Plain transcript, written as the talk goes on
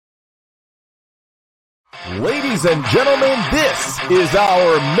Ladies and gentlemen, this is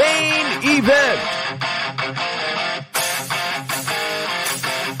our main event.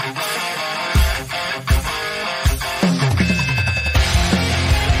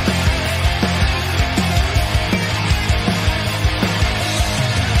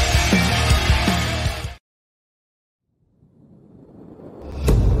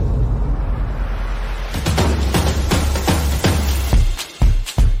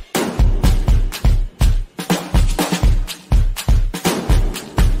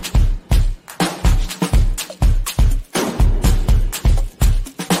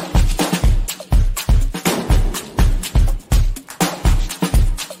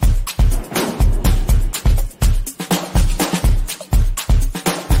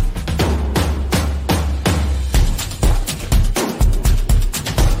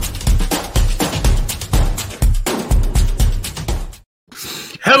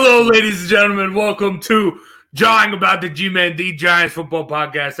 Hello, ladies and gentlemen. Welcome to Jawing About the G-Men, the Giants Football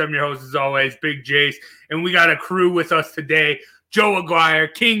Podcast. I'm your host, as always, Big Jace, and we got a crew with us today. Joe Aguirre,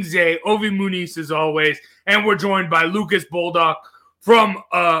 King Zay, Ovi Muniz, as always, and we're joined by Lucas Bulldog from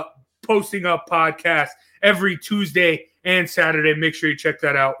Posting Up Podcast every Tuesday and Saturday. Make sure you check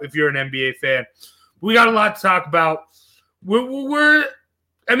that out if you're an NBA fan. We got a lot to talk about.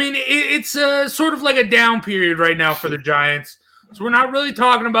 It's sort of like a down period right now for the Giants. So we're not really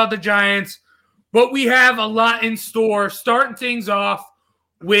talking about the Giants, but we have a lot in store. Starting things off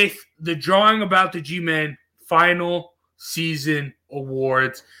with the Jawing About the G-Men final season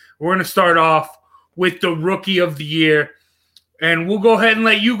awards. We're going to start off with the Rookie of the Year. And we'll go ahead and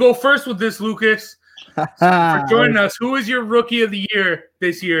let you go first with this, Lucas. For joining us, who is your Rookie of the Year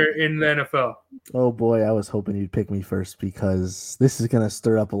this year in the NFL? Oh, boy, I was hoping you'd pick me first because this is going to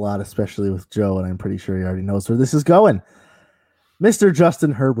stir up a lot, especially with Joe, and I'm pretty sure he already knows where this is going. Mr.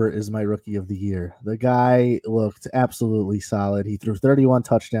 Justin Herbert is my Rookie of the Year. The guy looked absolutely solid. He threw 31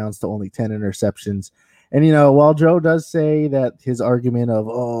 touchdowns to only 10 interceptions. And, while Joe does say that his argument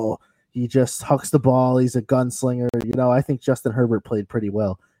of, he just hucks the ball, he's a gunslinger, I think Justin Herbert played pretty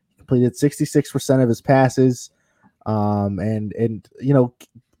well. He completed 66% of his passes. And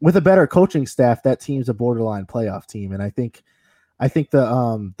with a better coaching staff, that team's a borderline playoff team. And I think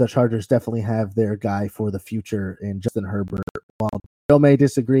the Chargers definitely have their guy for the future in Justin Herbert. While Joe may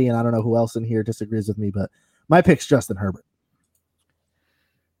disagree, and I don't know who else in here disagrees with me, but my pick's Justin Herbert.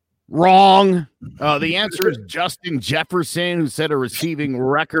 Wrong. The answer is Justin Jefferson, who set a receiving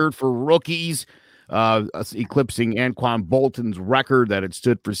record for rookies, eclipsing Anquan Bolton's record that had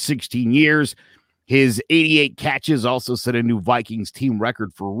stood for 16 years. His 88 catches also set a new Vikings team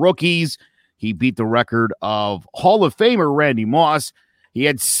record for rookies. He beat the record of Hall of Famer Randy Moss. He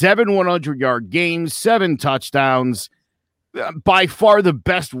had 7 100-yard games, 7 touchdowns. By far the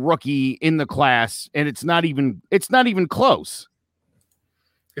best rookie in the class, and it's not even close.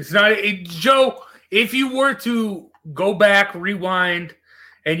 Joe, if you were to go back, rewind,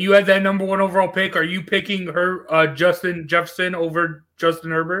 and you had that number 1 overall pick, are you picking Justin Jefferson over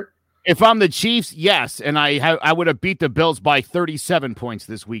Justin Herbert? If I'm the Chiefs, yes, and I would have beat the Bills by 37 points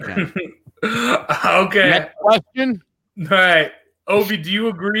this weekend. Okay. Next question. All right. Ovi, do you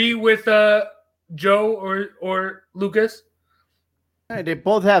agree with Joe or Lucas? Hey, they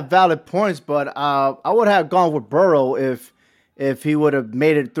both have valid points, but I would have gone with Burrow if he would have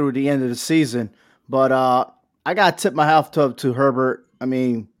made it through the end of the season. But I got to tip my hat to Herbert. I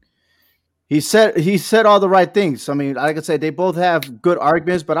mean, he said all the right things. I mean, like I said, they both have good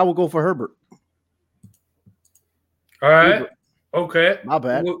arguments, but I will go for Herbert. All right. Okay. My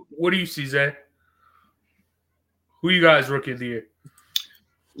bad. What do you see, Zay? Who you guys Rookie of the Year?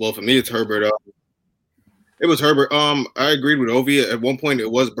 Well, for me, it's Herbert. It was Herbert. I agreed with Ovi. At one point, it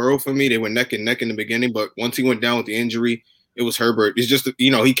was Burrow for me. They were neck and neck in the beginning, but once he went down with the injury, it was Herbert. It's just,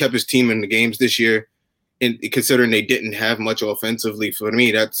 he kept his team in the games this year, and considering they didn't have much offensively. For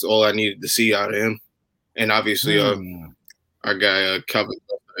me, that's all I needed to see out of him. And obviously, our guy, Calvin,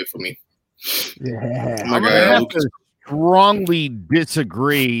 for me. Yeah. I'm going to have to strongly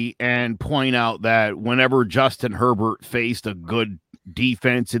disagree and point out that whenever Justin Herbert faced a good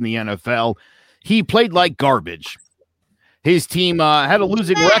defense in the NFL, he played like garbage. His team had a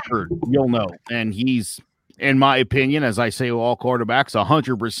losing record, you'll know, and he's, in my opinion, as I say, all quarterbacks,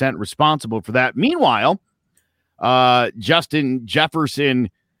 100% responsible for that. Meanwhile, Justin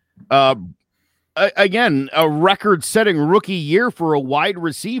Jefferson, again, a record-setting rookie year for a wide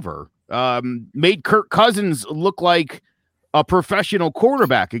receiver, made Kirk Cousins look like a professional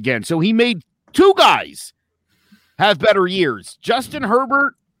quarterback again. So he made 2 guys have better years. Justin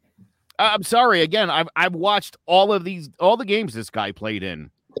Herbert, I'm sorry. Again, I've watched all the games this guy played in.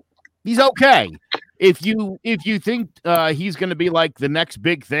 He's okay. if you think he's going to be like the next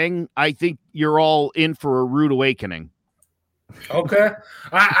big thing, I think you're all in for a rude awakening. Okay.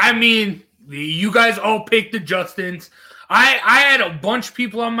 I mean, you guys all picked the Justins. I had a bunch of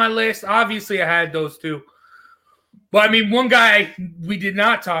people on my list. Obviously, I had those two. But, I mean, one guy we did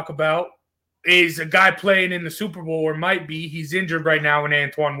not talk about is a guy playing in the Super Bowl, or might be. He's injured right now in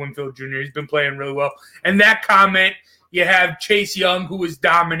Antoine Winfield Jr. He's been playing really well. And that comment, you have Chase Young, who is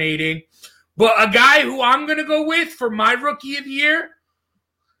dominating. But a guy who I'm going to go with for my Rookie of the Year,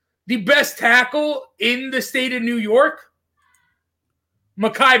 the best tackle in the state of New York,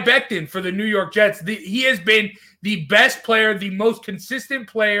 Mekhi Becton for the New York Jets. He has been the best player, the most consistent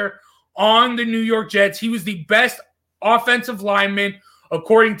player on the New York Jets. He was the best offensive lineman,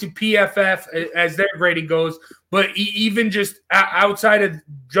 according to PFF, as their grading goes. But even just outside of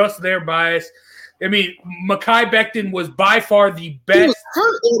just their bias, I mean, Mekhi Becton was by far the best. He was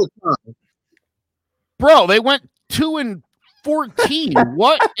hurt all the time. Bro, they went 2-14.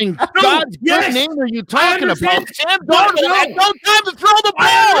 What in God's good name are you talking about? Sam Darnold had no time to throw the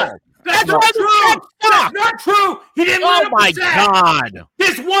ball. That's not true. That's not true. He didn't. Oh my God!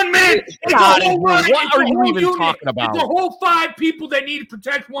 This one man. What are you even talking about? It's a whole 5 people that need to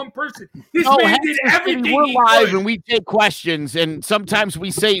protect one person. This man did everything. We're live and we take questions, and sometimes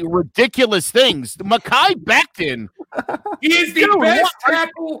we say ridiculous things. Mekhi Becton. He is the best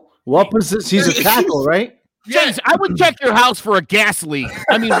tackle. What position? He's a tackle, right? James, I would check your house for a gas leak.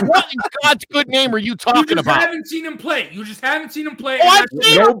 I mean, what in God's good name are you talking about? You haven't seen him play. You just haven't seen him play. Oh,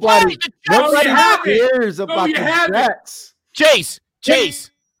 nobody cares about the Jets. Chase.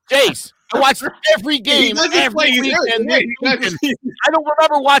 I watched every game every weekend. I don't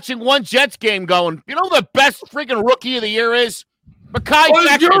remember watching one Jets game going, you know the best freaking Rookie of the Year is? Mekhi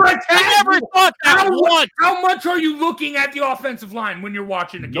Becton. I never thought that once. How much are you looking at the offensive line when you're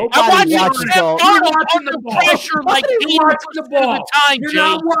watching the game? I'm watching the pressure like 80% of the time, You're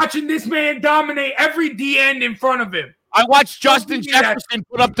not watching this man dominate every D end in front of him. I watched Justin Jefferson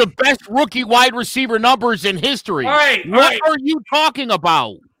put up the best rookie wide receiver numbers in history. What are you talking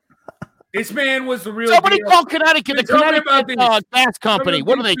about? This man was the real Somebody deal. call Connecticut, the Connecticut gas company.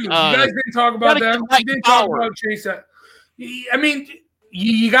 What are they? You guys didn't talk about that. You didn't talk about Chase. I mean,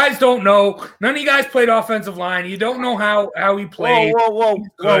 you guys don't know. None of you guys played offensive line. You don't know how he played.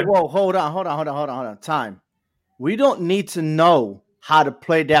 Whoa. Hold on. Time. We don't need to know how to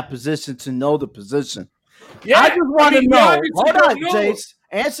play that position to know the position. Yeah, I just want to know. Hold on, Jace.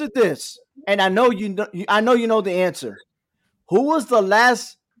 Answer this. And I know you know the answer. Who was the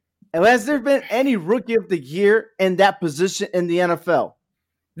last? Has there been any Rookie of the Year in that position in the NFL?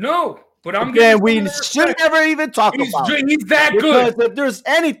 No. But I'm we should never even talk about it. He's that good. Because if there's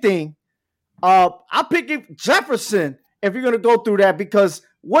anything, I'm picking Jefferson if you're going to go through that, because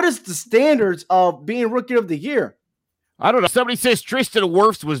what is the standards of being Rookie of the Year? I don't know. Somebody says Tristan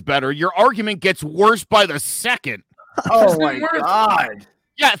Wirfs was better. Your argument gets worse by the second. Oh, my God.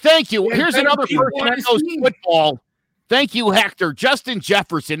 Yeah, thank you. Here's another person that knows football. Thank you, Hector. Justin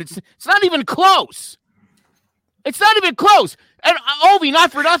Jefferson. It's not even close. It's not even close. And Ovi,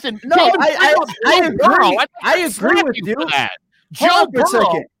 not for nothing. No, I agree. I agree with you. Joe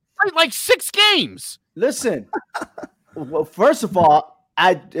Burrow played like 6 games. Listen, well, first of all,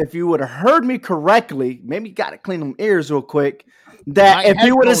 if you would have heard me correctly, maybe you got to clean them ears real quick. That if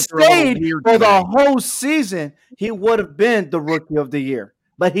he would have stayed for the whole season, he would have been the Rookie of the Year.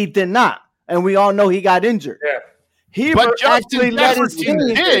 But he did not, and we all know he got injured. Yeah. He actually led his team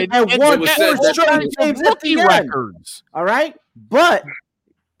and won 4 straight games at the records. All right, but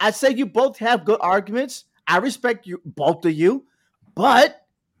I say you both have good arguments. I respect you, both of you, but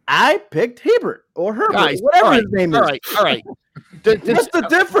I picked Hebert or Herbert, whatever his name is. All right. What's the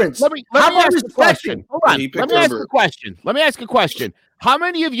difference? Let me ask a question. Hold on. Let me ask a question. How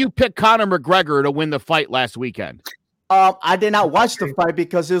many of you picked Conor McGregor to win the fight last weekend? I did not watch the fight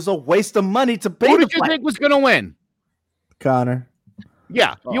because it was a waste of money to pay. Who did you think was going to win? Conor.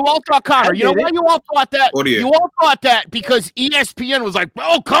 Yeah, you all thought Conor. You know why you all thought that? You all thought that because ESPN was like,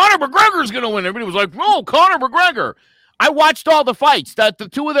 "Oh, Conor McGregor's going to win." Everybody was like, "Oh, Conor McGregor." I watched all the fights that the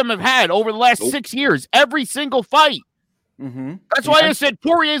two of them have had over the last 6 years. Every single fight. Mm-hmm. That's why I said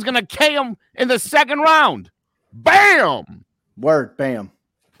Poirier's going to KO him in the second round. Bam. Word. Bam.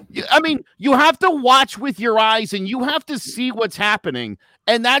 I mean, you have to watch with your eyes, and you have to see what's happening.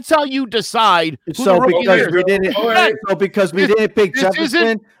 And that's how you decide. So because we didn't pick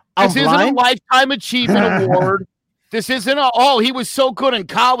Jefferson, this isn't a lifetime achievement award. This isn't he was so good in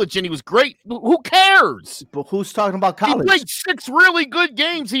college and he was great. Who cares? But who's talking about college? He played 6 really good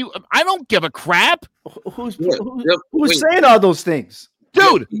games. I don't give a crap. Who's saying all those things?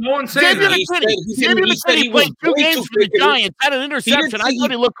 Dude, No one's saying Xavier that. McKinney played 2 games for the Giants, had an interception. I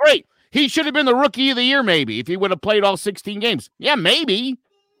thought he looked great. He should have been the rookie of the year, maybe, if he would have played all 16 games. Yeah, maybe.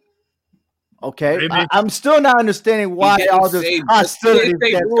 Okay, I'm still not understanding why all this hostility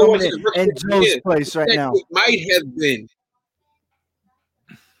that's going in Joe's place right now. It might have been.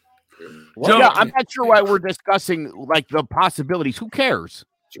 Joe, yeah, I'm not sure why we're discussing like the possibilities. Who cares?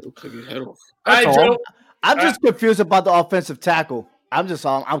 Joe took his head off. I'm just confused about the offensive tackle. I'm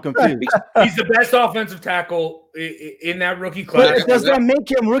confused. He's the best offensive tackle in that rookie class. But does that make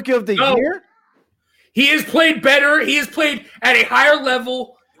him rookie of the year? He has played better. He has played at a higher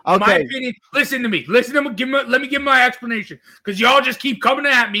level. Okay. My opinion. Listen to me. Let me give my explanation because y'all just keep coming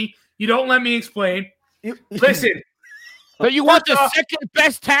at me. You don't let me explain. Listen. But you want the second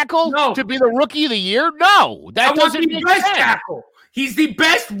best tackle to be the rookie of the year? No, that doesn't make sense. Tackle. He's the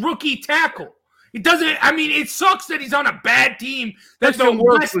best rookie tackle. It doesn't. I mean, it sucks that he's on a bad team that don't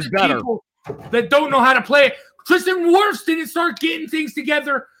know how to play. Tristan Wirfs didn't start getting things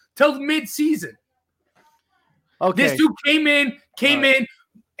together till mid-season. Okay, this dude came in,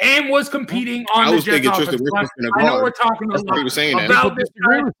 and was competing on the Jets offense. I know we're talking about this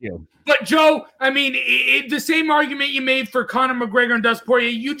guy. But, Joe, I mean, the same argument you made for Conor McGregor and Dustin Poirier,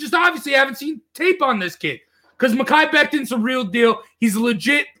 you just obviously haven't seen tape on this kid. Because Mekhi Becton's a real deal. He's a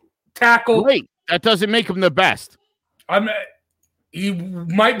legit tackle. Wait, that doesn't make him the best. He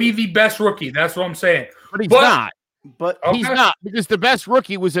might be the best rookie. That's what I'm saying. But he's not. He's not, because the best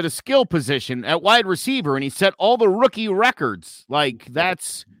rookie was at a skill position at wide receiver, and he set all the rookie records. Like,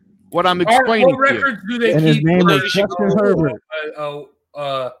 that's what I'm explaining. What records do they keep? His name is Justin Herbert.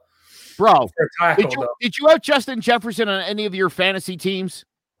 Bro, did you have Justin Jefferson on any of your fantasy teams?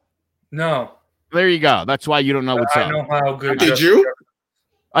 No. There you go. That's why you don't know what's up. I know how good. Did you?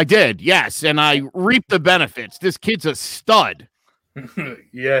 I did, yes, and I reaped the benefits. This kid's a stud.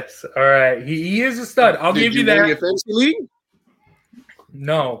 Yes, all right. He is a stud. I'll give you that. Win your fantasy league?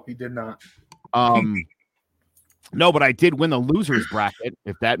 No, he did not. No, but I did win the losers bracket,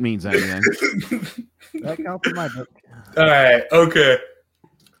 if that means anything. That counts in my book. All right, okay.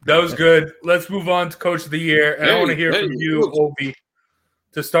 That was good. Let's move on to Coach of the Year. And I want to hear from you, Obi,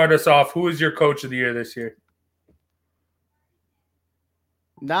 to start us off. Who is your Coach of the Year this year?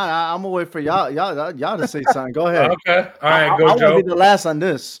 Nah, I'm gonna wait for y'all to say something. Go ahead. Okay. All right, go, Joe. I'll be the last on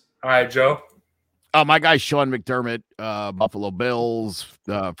this. All right, Joe. My guy Sean McDermott, Buffalo Bills,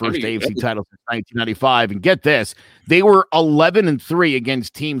 first AFC title since 1995. And get this, they were 11-3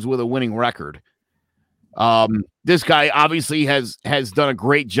 against teams with a winning record. This guy obviously has done a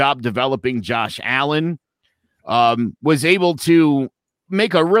great job developing Josh Allen. Was able to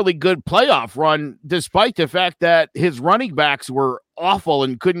make a really good playoff run, despite the fact that his running backs were awful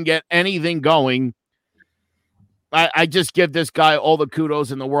and couldn't get anything going. I just give this guy all the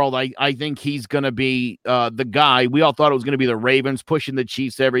kudos in the world. I think he's going to be the guy. We all thought it was going to be the Ravens pushing the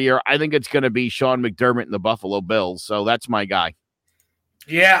Chiefs every year. I think it's going to be Sean McDermott and the Buffalo Bills. So that's my guy.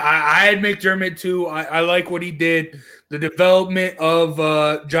 Yeah, I had McDermott too. I like what he did. The development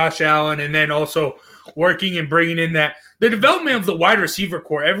of Josh Allen, and then also working and bringing in the development of the wide receiver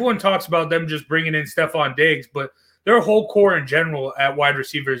core. Everyone talks about them just bringing in Stephon Diggs, but their whole core in general at wide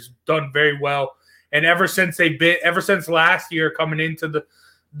receivers done very well. And ever since last year, coming into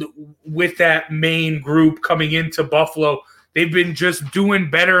with that main group coming into Buffalo, they've been just doing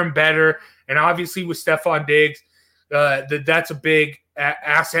better and better. And obviously with Stephon Diggs, that's a big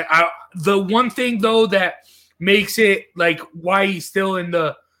asset. The one thing though that makes it like why he's still in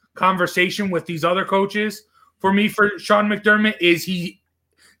the conversation with these other coaches for me for Sean McDermott is he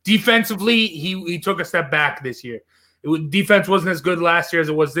defensively he took a step back this year. Defense wasn't as good last year as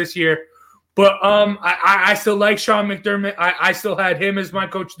it was this year. But I still like Sean McDermott. I still had him as my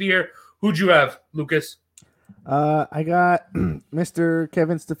Coach of the Year. Who'd you have, Lucas? I got Mr.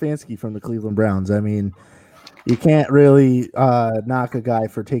 Kevin Stefanski from the Cleveland Browns. I mean, you can't really knock a guy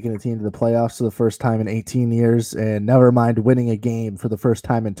for taking a team to the playoffs for the first time in 18 years, and never mind winning a game for the first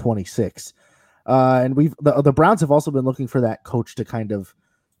time in 26. And the Browns have also been looking for that coach to kind of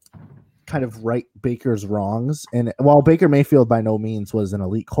right Baker's wrongs. And while Baker Mayfield by no means was an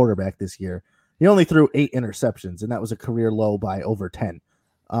elite quarterback this year, he only threw 8 interceptions, and that was a career low by over 10.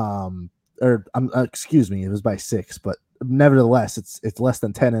 Excuse me, it was by 6, but nevertheless, it's less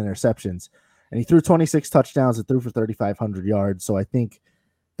than 10 interceptions. And he threw 26 touchdowns and threw for 3,500 yards. So I think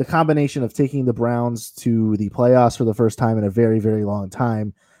the combination of taking the Browns to the playoffs for the first time in a very, very long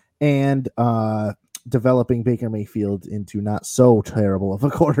time and developing Baker Mayfield into not so terrible of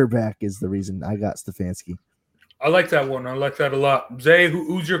a quarterback is the reason I got Stefanski. I like that one. I like that a lot. Zay,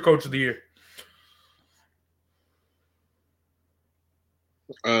 who's your Coach of the Year?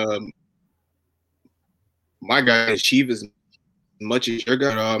 My guy achieve as much as your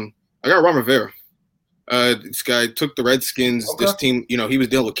guy. I got Ron Rivera. This guy took the Redskins. Okay. This team, he was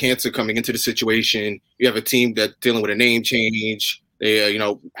dealing with cancer coming into the situation. You have a team that's dealing with a name change. They,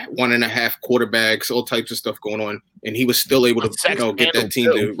 1.5 quarterbacks, all types of stuff going on, and he was still able to, get that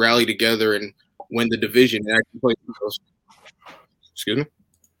team to rally together and win the division and actually play. Excuse me.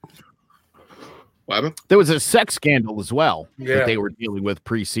 What happened? There was a sex scandal as well Yeah. that they were dealing with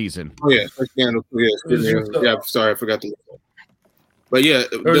preseason. Oh yeah, sex scandal. Yeah, sorry, I forgot to. But yeah,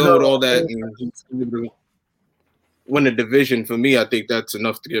 dealing with all that and he's able to win the division, for me, I think that's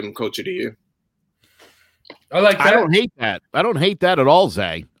enough to give him Coach of the Year. I like that. I don't hate that. I don't hate that at all,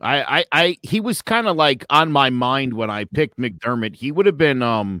 Zay. He was kind of like on my mind when I picked McDermott. He would have been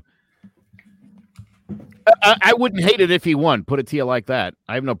I wouldn't hate it if he won. Put it to you like that.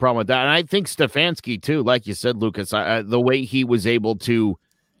 I have no problem with that. And I think Stefanski too, like you said, Lucas, the way he was able to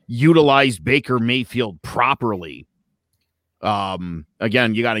utilize Baker Mayfield properly. Again,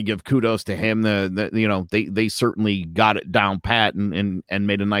 you got to give kudos to him. They certainly got it down pat and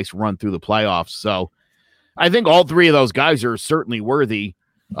made a nice run through the playoffs. So I think all three of those guys are certainly worthy.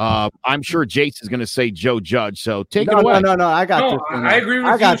 I'm sure Jace is going to say Joe Judge. So take it away. No, I got this. I agree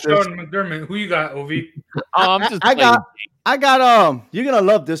with you, Sean McDermott. Who you got, Ovi? I got you're gonna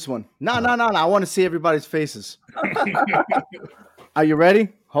love this one. No. I want to see everybody's faces. Are you ready?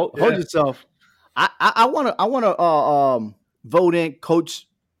 Hold yourself. I wanna vote in Coach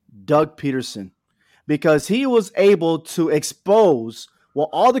Doug Peterson because he was able to expose what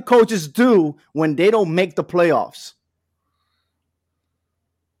all the coaches do when they don't make the playoffs.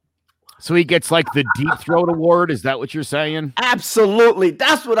 So he gets like the Deep Throat Award. Is that what you're saying? Absolutely.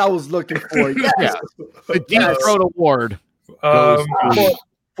 That's what I was looking for. Yes. Yeah. The Deep Throat Award goes to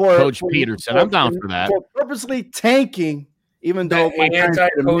Coach Peterson. I'm down for that. For purposely tanking, even though my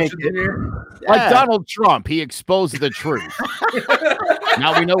anti-coach of the year. Like Donald Trump, he exposed the truth.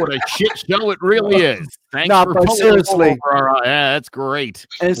 Now we know what a shit show it really is. Thanks for pulling seriously. Yeah, that's great.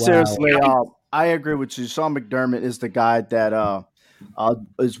 And seriously, I agree with you. Sean McDermott is the guy that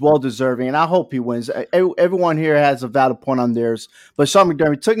is well deserving, and I hope he wins. Everyone here has a valid point on theirs, but Sean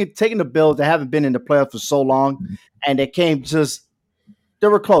McDermott taking the Bills that haven't been in the playoffs for so long, and they came they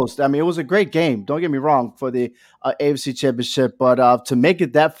were close. I mean, it was a great game. Don't get me wrong for the AFC Championship, but to make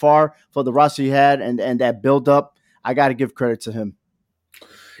it that far for the roster he had and that build up, I got to give credit to him.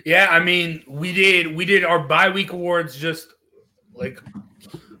 Yeah, I mean, we did our bye week awards just like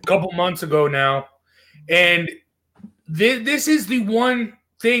a couple months ago now, and this is the one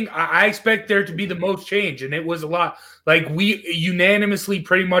thing I expect there to be the most change, and it was a lot. Like we unanimously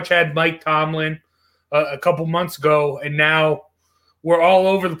pretty much had Mike Tomlin a couple months ago, and now we're all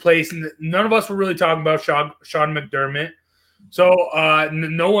over the place, and none of us were really talking about Sean McDermott. So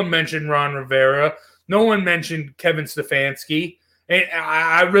no one mentioned Ron Rivera. No one mentioned Kevin Stefanski. And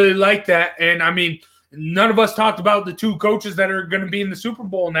I really like that. And, I mean, none of us talked about the two coaches that are going to be in the Super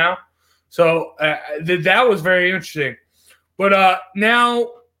Bowl now. So that was very interesting. But now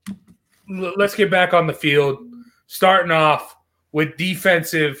let's get back on the field, starting off with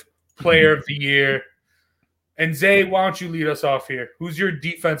Defensive Player of the Year. And, Zay, why don't you lead us off here? Who's your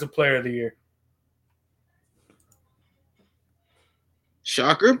Defensive Player of the Year?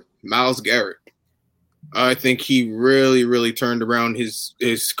 Shocker, Myles Garrett. I think he really, really turned around his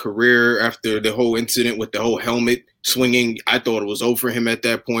career after the whole incident with the whole helmet swinging. I thought it was over for him at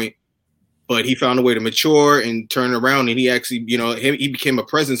that point. But he found a way to mature and turn around, and he actually, he became a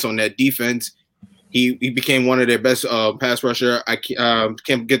presence on that defense. He became one of their best pass rusher. I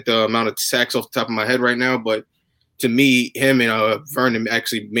can't get the amount of sacks off the top of my head right now, but to me, him and Vernon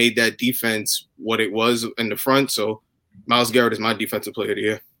actually made that defense what it was in the front. So Myles Garrett is my Defensive Player of the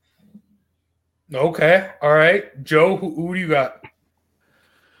Year. Okay. All right. Joe, who do you got?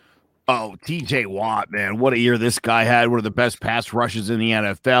 Oh, TJ Watt, man. What a year this guy had. One of the best pass rushes in the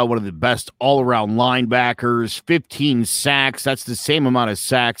NFL. One of the best all-around linebackers. 15 sacks. That's the same amount of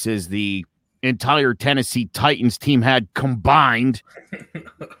sacks as the entire Tennessee Titans team had combined.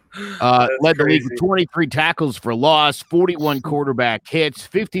 Led the league with 23 tackles for loss, 41 quarterback hits,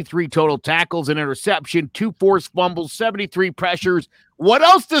 53 total tackles, an interception, 2 forced fumbles, 73 pressures. What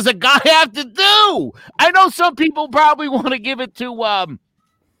else does a guy have to do? I know some people probably want to give it to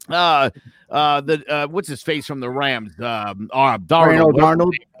what's his face from the Rams?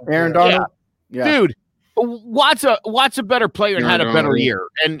 Darnold. Aaron Darnold. Yeah. Dude, Watt's a better player and had a better year.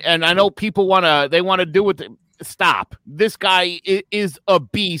 And I know people want to do it. Stop. This guy is a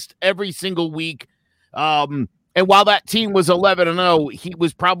beast every single week. And while that team was 11-0, he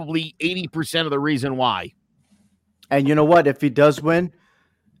was probably 80% of the reason why. And you know what? If he does win,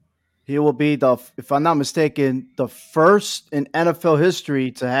 he will be if I'm not mistaken, the first in NFL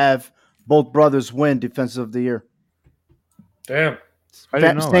history to have both brothers win Defensive of the Year. Damn. I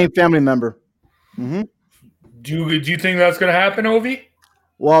didn't know Same that. family member. Mm-hmm. Do you think that's going to happen, Ovi?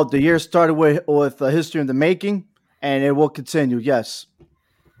 Well, the year started with a history in the making, and it will continue. Yes.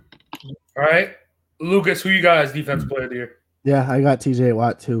 All right. Lucas, who you got as defensive player of the year? Yeah, I got TJ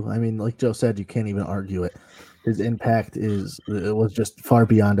Watt too. I mean, like Joe said, you can't even argue it. His impact was just far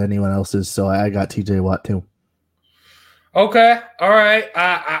beyond anyone else's. So I got TJ Watt too. Okay. All right.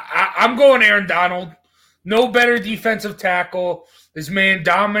 I'm going Aaron Donald. No better defensive tackle. This man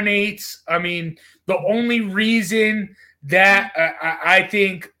dominates. I mean, the only reason that I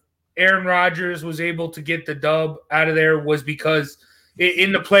think Aaron Rodgers was able to get the dub out of there was because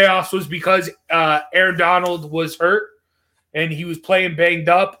in the playoffs was because Aaron Donald was hurt and he was playing banged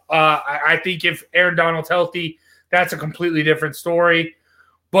up. I think if Aaron Donald's healthy, that's a completely different story.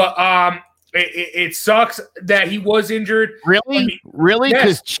 But it sucks that he was injured. Really? I mean, Really?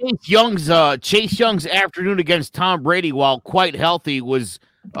 yes. Because Chase Young's afternoon against Tom Brady, while quite healthy, was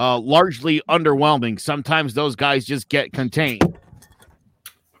largely underwhelming. Sometimes those guys just get contained.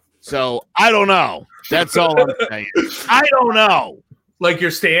 So I don't know. That's all I'm saying. I don't know. Like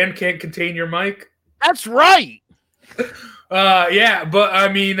your stand can't contain your mic. That's right. Yeah, but I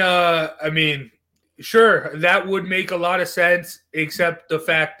mean, sure, that would make a lot of sense, except the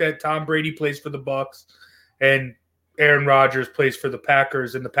fact that Tom Brady plays for the Bucs and Aaron Rodgers plays for the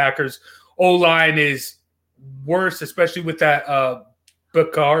Packers, and the Packers O-line is worse, especially with that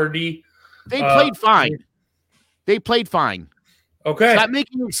Bacardi. They played fine. They played fine. Okay. Stop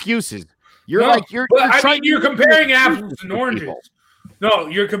making excuses. You're you're comparing apples and oranges. People. No,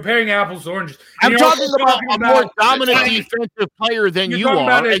 you're comparing apples and oranges. I'm You're talking also about a more dominant You're defensive player than you talking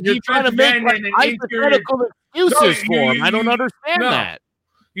about are, a and you're trying to make defensive end and an hypothetical excuses for him. I don't understand that.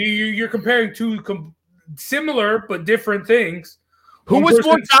 You're comparing two similar but different things. Who One was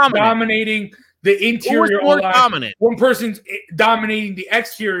more person's dominant? dominating the Who was interior more O-line. dominant? One person's dominating the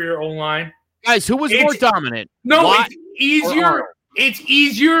exterior O-line. Guys, who was more dominant? No, Watt it's easier. Arnold? It's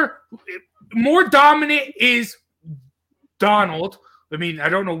easier. More dominant is Donald. I mean, I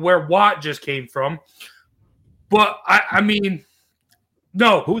don't know where Watt just came from, but I mean,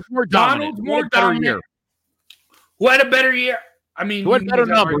 no. Who's more dominant? Donald's more dominant. Who had a better year? I mean, Who had better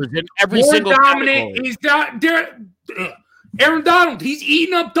numbers in every more single dominant category? is Aaron Donald. He's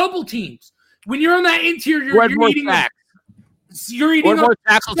eating up double teams. When you're on that interior, Who had you're more eating up. sacks? You're Who eating had up more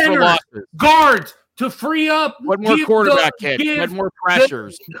tackles for centers, losses? guards to free up. Who had more give quarterback the- hits? Who give had more the-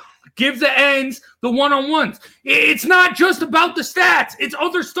 pressures? Give the ends the one-on-ones. It's not just about the stats. It's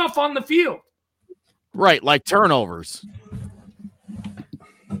other stuff on the field. Right, like turnovers.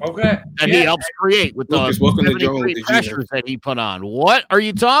 Okay. That he helps create with Lucas, the welcome to 73 Jones. Did you pressures that he put on. What are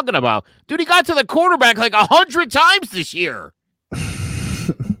you talking about? Dude, he got to the quarterback like 100 times this year.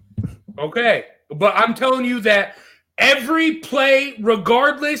 Okay. But I'm telling you that every play,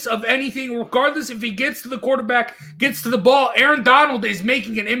 regardless of anything, regardless if he gets to the quarterback, gets to the ball, Aaron Donald is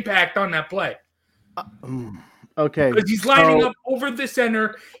making an impact on that play. Okay. Because he's lining up over the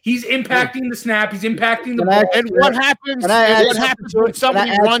center. He's impacting the snap. He's impacting the ball. And what happens? Can I add What something happens to it? when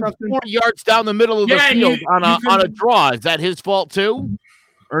somebody Can I add runs something? 40 yards down the middle of the Yeah, and field you on can- a draw? Is that his fault too,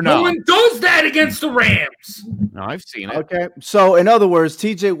 or No no? one does that against the Rams. No, I've seen it. Okay. So, in other words,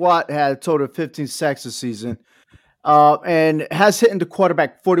 TJ Watt had a total of 15 sacks this season and has hit the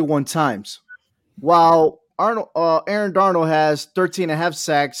quarterback 41 times, while Aaron Darnold has 13 and a half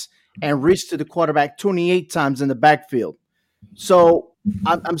sacks and reached to the quarterback 28 times in the backfield. So,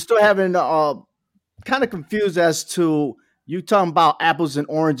 I'm still having kind of confused as to you talking about apples and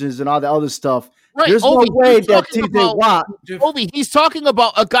oranges and all the other stuff. Right, There's Ovi, no way you're that talking TJ about- Watt. Ovi, he's talking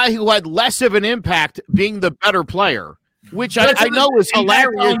about a guy who had less of an impact being the better player, which I know is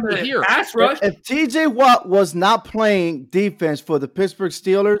hilarious to hear. Pass rush. If TJ Watt was not playing defense for the Pittsburgh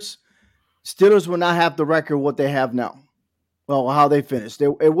Steelers, Steelers would not have the record what they have now. Well, how they finished,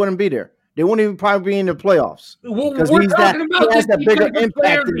 it wouldn't be there. They wouldn't even probably be in the playoffs. Well, Because we're he's talking he about has the that bigger defensive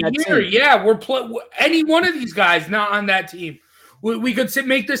player impact of in the that year. team. Yeah, any one of these guys not on that team. We could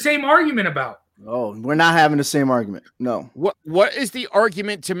make the same argument about. Oh, we're not having the same argument. No. What is the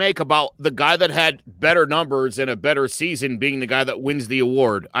argument to make about the guy that had better numbers and a better season being the guy that wins the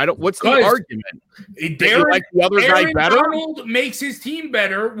award? What's the Because argument? That you like the other guy Aaron better? Donald makes his team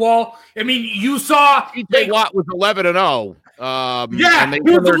better. Well, I mean, you saw TJ Watt was 11-0. yeah, and they he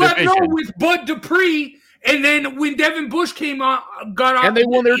won was their 11-0 division. with Bud Dupree, and then when Devin Bush came on, got off, And they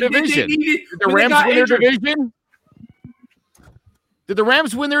won their they division. needed- Did the when they Rams got win their injured. division? Did the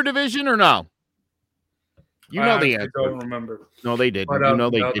Rams win their division or no? You know the I answer. don't remember. No, they didn't. But, You know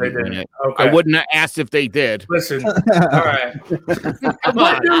they no, didn't win it. Okay. I wouldn't have asked if they did. Listen, all right.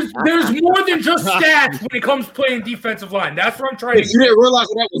 But there's more than just stats when it comes to playing defensive line. That's what I'm trying to You didn't realize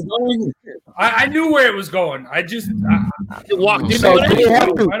where that was going? I knew where it was going. I just You walked into So it. do we anyway. have I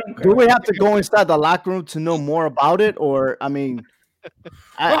to don't care. do we have to go inside the locker room to know more about it, or I mean,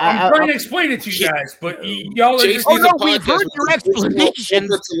 I'm trying to explain it to you guys, but y'all are just. Oh no, He's a we've heard podcast your with explanation.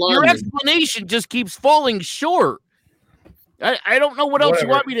 offensive Your linemen. explanation just keeps falling short. I don't know what else you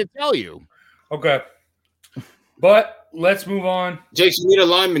Whatever. want me to tell you. Okay. But let's move on. Jason, you need a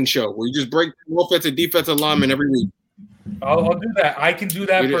lineman show where you just break offensive, defensive lineman every week. I'll do that. I can do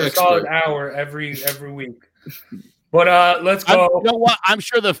that You're for the a solid expert. hour every week. But let's go. You know what? I'm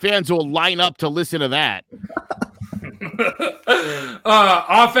sure the fans will line up to listen to that.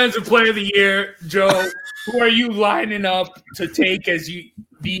 Offensive player of the year, Joe. Who are you lining up to take as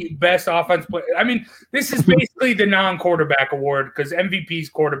the best offensive player? I mean, this is basically the non-quarterback award because MVP's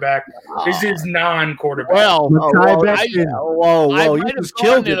quarterback. This is non-quarterback. Well, whoa, I you might have just gone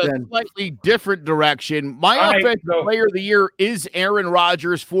killed in it a then. slightly different direction. My All right, offensive go. player of the year is Aaron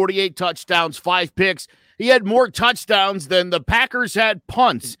Rodgers, 48 touchdowns, 5 picks. He had more touchdowns than the Packers had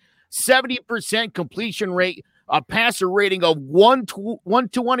punts, 70% completion rate, a passer rating of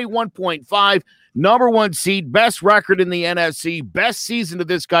 121.5, number 1 seed, best record in the NFC, best season of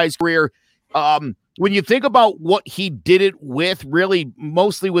this guy's career. When you think about what he did it with, really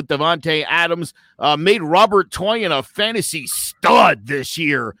mostly with Devontae Adams, made Robert Tonyan a fantasy stud this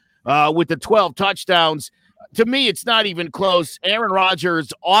year with the 12 touchdowns. To me, it's not even close. Aaron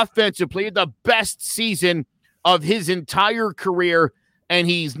Rodgers offensively had the best season of his entire career, and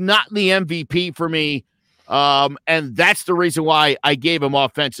he's not the MVP for me. And that's the reason why I gave him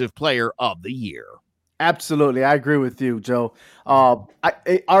Offensive Player of the Year. Absolutely, I agree with you, Joe.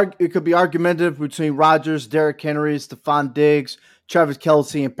 It could be argumentative between Rodgers, Derrick Henry, Stephon Diggs, Travis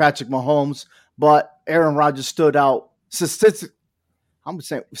Kelce, and Patrick Mahomes, but Aaron Rodgers stood out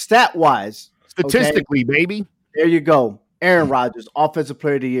stat-wise. Statistically, baby. There you go. Aaron Rodgers, Offensive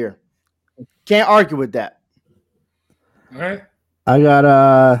Player of the Year. Can't argue with that. All right. I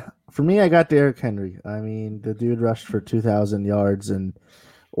got for me, I got Derrick Henry. I mean, the dude rushed for 2,000 yards, and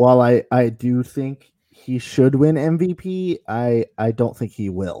while I do think he should win MVP, I don't think he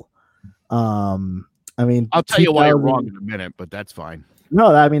will. I mean, I'll tell you why you're 2,000 wrong in a minute, but that's fine.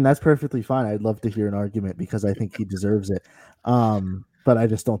 No, I mean that's perfectly fine. I'd love to hear an argument because I think he deserves it. But I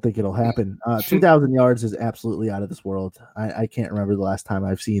just don't think it'll happen. 2,000 yards is absolutely out of this world. I can't remember the last time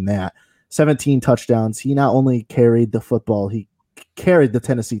I've seen that. 17 touchdowns. He not only carried the football, he carried the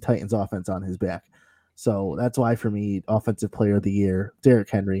Tennessee Titans offense on his back. So that's why for me, Offensive Player of the Year, Derrick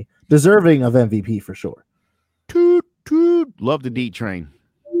Henry, deserving of MVP for sure. Toot, toot. Love the D train.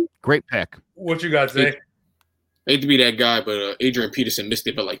 Great pick. What you got, Zay? I hate to be that guy, but Adrian Peterson missed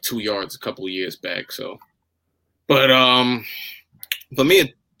it by like 2 yards a couple of years back. So, but for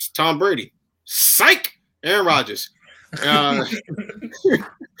me, it's Tom Brady. Psych. Aaron Rodgers. You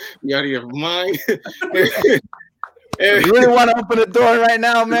out of your mind? You really want to open the door right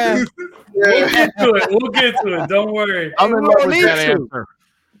now, man? We'll get to it. We'll get to it. Don't worry. I'm in love with that answer.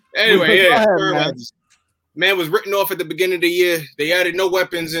 Anyway, Go yeah, ahead, Aaron man. Rodgers. Man was written off at the beginning of the year. They added no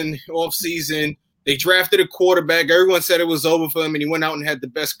weapons in off season. They drafted a quarterback. Everyone said it was over for him, and he went out and had the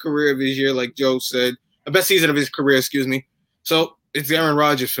best career of his year, like Joe said. The best season of his career, excuse me. So it's Aaron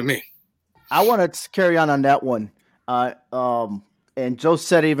Rodgers for me. I want to carry on that one. And Joe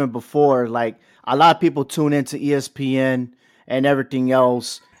said even before, like a lot of people tune into ESPN and everything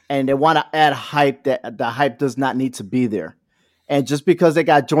else, and they want to add hype that the hype does not need to be there. And just because they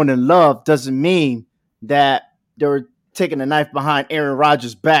got Jordan Love doesn't mean that they're taking a knife behind Aaron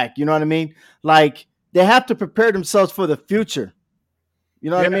Rodgers' back. You know what I mean? Like they have to prepare themselves for the future. You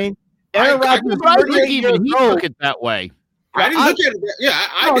know what I mean? Aaron Rodgers, I think 38 even he years old. took it that way. I didn't look at it. Yeah,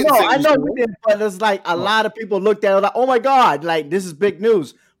 I didn't. No, say it I was know over. we didn't, but it's like a lot of people looked at it like, oh my God, like this is big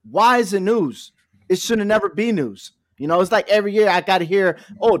news. Why is it news? It shouldn't never be news. You know, it's like every year I got to hear,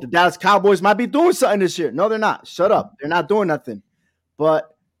 oh, the Dallas Cowboys might be doing something this year. No, they're not. Shut up. They're not doing nothing.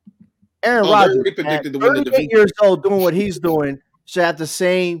 But Aaron they Rodgers, already predicted to win the 38 division. years old, doing what he's doing, should have the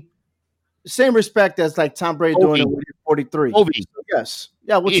same respect as like Tom Brady doing it when he's 43. Ovi, So, yes.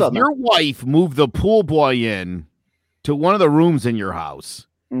 Yeah, what's if up, man? your wife moved the pool boy in to one of the rooms in your house,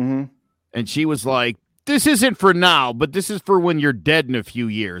 Mm-hmm. and she was like, this isn't for now, but this is for when you're dead in a few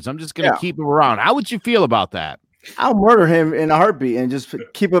years. I'm just going to keep him around. How would you feel about that? I'll murder him in a heartbeat and just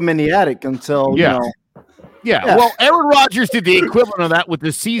keep him in the attic until, Yeah. you know. Yeah, Yeah. well, Aaron Rodgers did the equivalent of that with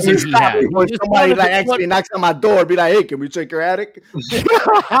the season he had. He When just somebody wanted like to actually knocks on my door, be like, "Hey, can we check your attic?"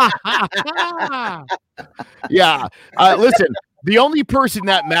 Yeah. Listen, the only person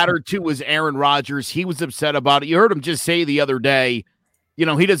that mattered to was Aaron Rodgers. He was upset about it. You heard him just say the other day,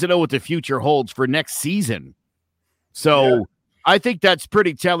 he doesn't know what the future holds for next season. So I think that's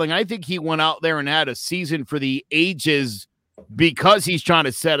pretty telling. I think he went out there and had a season for the ages because he's trying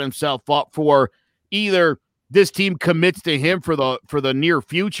to set himself up for either this team commits to him for the near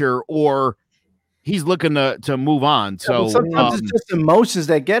future or he's looking to move on. So sometimes it's just emotions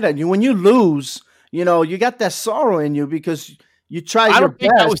that get at you. When you lose, you got that sorrow in you because you tried I your don't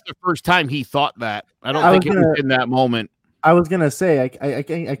think that best. was the first time he thought that. I don't I think was it was gonna- in that moment. I was gonna say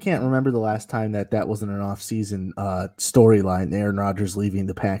I can't remember the last time that wasn't an off-season storyline. Aaron Rodgers leaving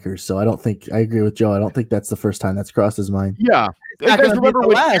the Packers. So I agree with Joe. I don't think that's the first time that's crossed his mind. Yeah. You not guys gonna be remember the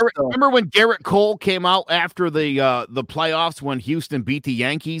when last, Garrett, though. remember when Garrett Cole came out after the playoffs when Houston beat the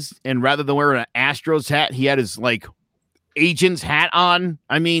Yankees, and rather than wearing an Astros hat, he had his agent's hat on?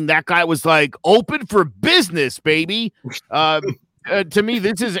 I mean, that guy was open for business, baby. To me,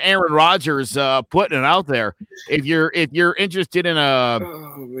 this is Aaron Rodgers putting it out there. If you're interested in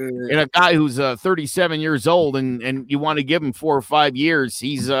a guy who's 37 years old and you want to give him 4 or 5 years,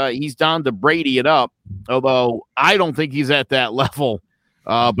 he's down to Brady it up. Although I don't think he's at that level,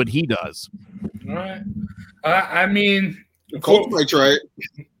 but he does. All right. I mean, Colts might try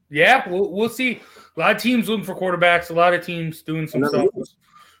it. yeah, we'll see. A lot of teams looking for quarterbacks. A lot of teams doing some stuff.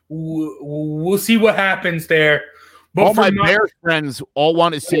 We'll see what happens there. But All my for Bears friends all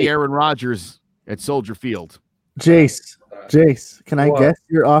want to see Aaron Rodgers at Soldier Field. Jace, can I What? guess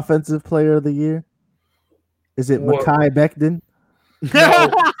your offensive player of the year? Is it What? Mekhi Becton?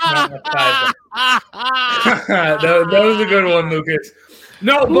 No, that was a good one, Lucas.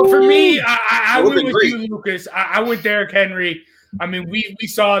 No, but for me, I went with you, Lucas. I went Derrick Henry. I mean, we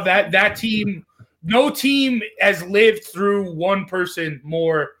saw that team. No team has lived through one person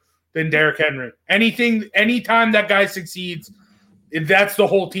more than Derrick Henry. Anytime that guy succeeds, that's the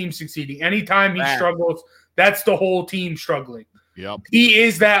whole team succeeding. Anytime he struggles, that's the whole team struggling. Yep. He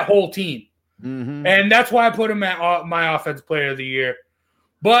is that whole team. Mm-hmm. And that's why I put him at my offensive player of the year.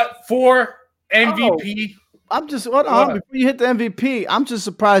 But for MVP, I'm just hold on before you hit the MVP. I'm just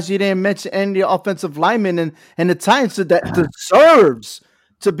surprised you didn't mention any offensive linemen and the Titans that deserves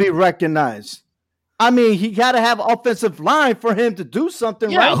to be recognized. I mean, he got to have offensive line for him to do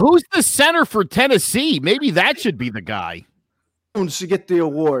something, Yeah, right? who's the center for Tennessee? Maybe that should be the guy. Should get the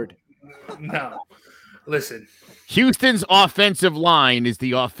award. no. Listen, Houston's offensive line is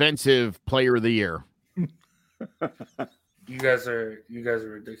the offensive player of the year. you guys are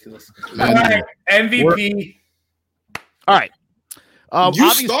ridiculous. All right, MVP. All right.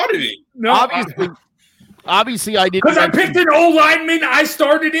 You started it. No, Obviously, I didn't. because I picked an O lineman. I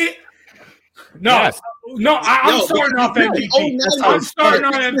started it. No, Yes. no, I'm starting off MVP. I'm starting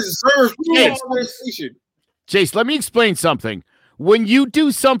on MVP. Chase, let me explain something. When you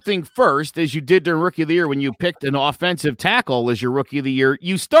do something first, as you did during Rookie of the Year, when you picked an offensive tackle as your Rookie of the Year,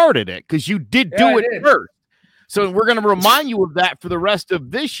 you started it because you did do it first. So we're going to remind you of that for the rest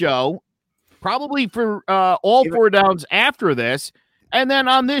of this show, probably for all 4 downs after this, and then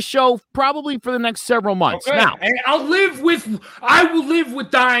on this show, probably for the next several months. Okay. Now, and I will live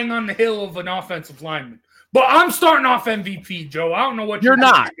with dying on the hill of an offensive lineman. But I'm starting off MVP, Joe. I don't know what you're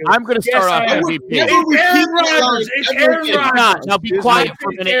not. doing. I'm going to start off I am. MVP. It's Aaron Rodgers. It's Aaron It's not. Rodgers. Now be Excuse quiet me. for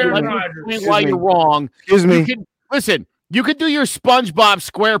a It's minute. Aaron Let me Rodgers. explain why you're wrong. Excuse me. You can, listen, you could do your SpongeBob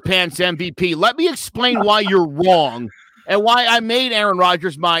SquarePants MVP. Let me explain why you're wrong and why I made Aaron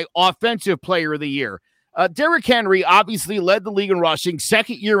Rodgers my offensive player of the year. Derrick Henry obviously led the league in rushing,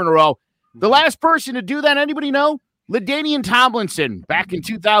 2nd year in a row. The last person to do that, anybody know? LaDainian Tomlinson back in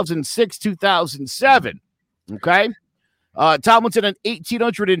 2006, 2007. Okay? Tomlinson had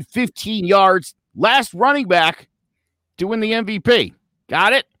 1,815 yards. Last running back to win the MVP.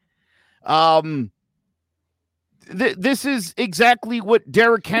 Got it? This is exactly what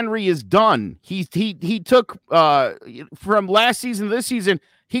Derrick Henry has done. He took from last season to this season,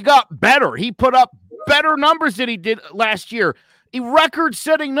 he got better. He put up better numbers than he did last year.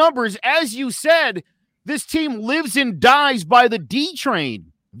 Record-setting numbers. As you said, this team lives and dies by the D train.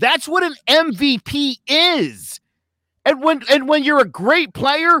 That's what an MVP is. And when you're a great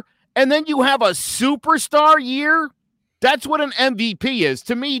player and then you have a superstar year, that's what an MVP is.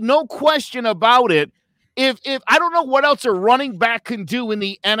 To me, no question about it. If I don't know what else a running back can do in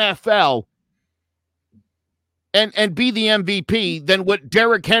the NFL and be the MVP than what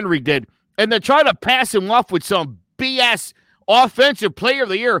Derrick Henry did. And to try to pass him off with some BS Offensive Player of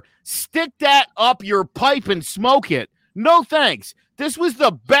the Year, stick that up your pipe and smoke it. No thanks. This was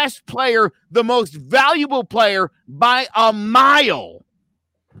the best player, the most valuable player by a mile.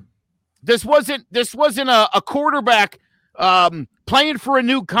 This wasn't a quarterback playing for a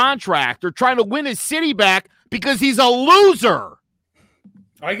new contract or trying to win his city back because he's a loser.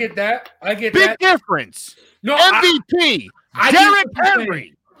 I get that. Big difference. No, MVP. Derrick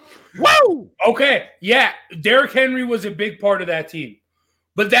Henry. Woo! Okay, yeah, Derrick Henry was a big part of that team.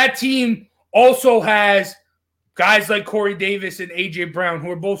 But that team also has guys like Corey Davis and A.J. Brown, who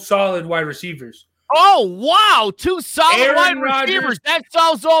are both solid wide receivers. Oh, wow. 2 solid Aaron wide receivers. That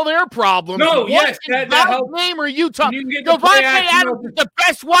solves all their problems. No, what that helps. Name are you talking? Davante Adams is the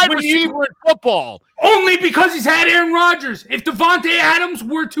best wide receiver in football. Only because he's had Aaron Rodgers. If Davante Adams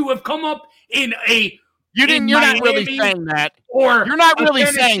were to have come up in a You're not really saying that. Or you're not really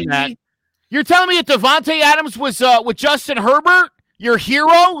saying that. You're telling me if Davante Adams was with Justin Herbert, your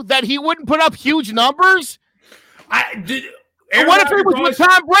hero, that he wouldn't put up huge numbers? What if he was with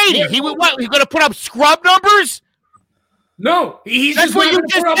Tom Brady? Yeah, he would what? He's going to put up scrub numbers? No, he's that's just what you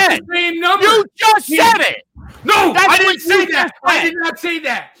just said. You just said it. No, I didn't say that. I did not say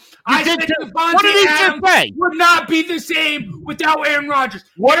that. I said Davante Adams would not be the same without Aaron Rodgers.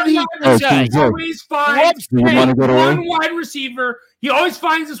 What did he say? He always finds one wide receiver. He always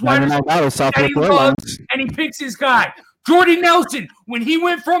finds this wide receiver that he loves, and he picks his guy. Jordy Nelson, when he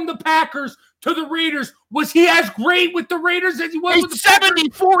went from the Packers to the Raiders, was he as great with the Raiders as he was with the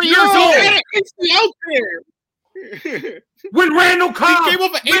 74 years old. It's out there. When Randall Cobb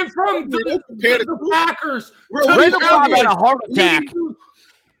went from the Packers to Randall Cobb had a heart attack.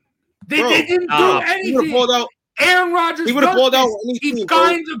 They didn't do anything. Aaron Rodgers he would have pulled out. He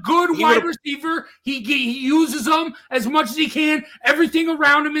finds a good wide receiver. He uses them as much as he can. Everything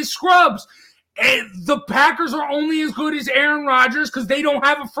around him is scrubs. And the Packers are only as good as Aaron Rodgers because they don't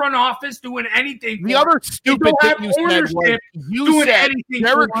have a front office doing anything. The other stupid thing you said was you said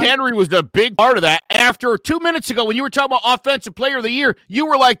Derrick Henry was a big part of that. After 2 minutes ago, when you were talking about Offensive Player of the Year, you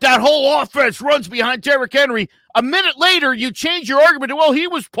were like, that whole offense runs behind Derrick Henry. A minute later, you change your argument to, well, he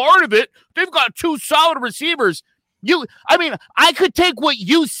was part of it. They've got 2 solid receivers. I could take what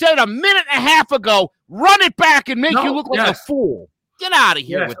you said a minute and a half ago, run it back, and make you look like a fool. Get out of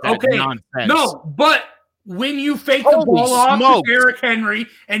here with that nonsense. No, but when you fake the ball off to Derrick Henry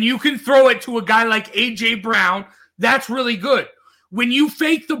and you can throw it to a guy like A.J. Brown, that's really good. When you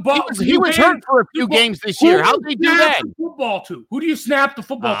fake the ball, he was hurt for a few games this year. How did they do that? Football to? Who do you snap the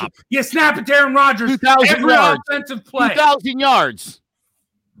football to? You snap it to Aaron Rodgers. 2,000 yards. Offensive play. 2,000 yards.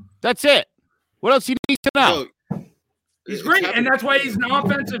 That's it. What else do you need to know? He's great, and that's why he's an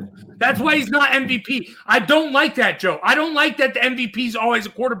offensive. That's why he's not MVP. I don't like that, Joe. I don't like that the MVP is always a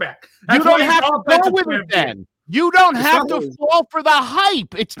quarterback. You don't have to go with it then. You don't have to fall for the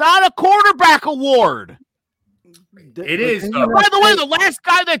hype. It's not a quarterback award. It is. By the way, the last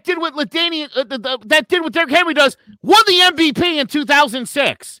guy that did what that did what Derrick Henry does won the MVP in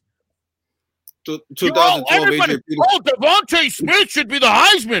 2006. 2012, Devontae Smith should be the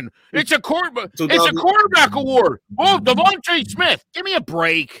Heisman. It's a quarterback award. Oh, Devontae Smith. Give me a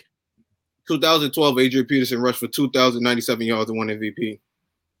break. 2012, Adrian Peterson rushed for 2,097 yards and won MVP.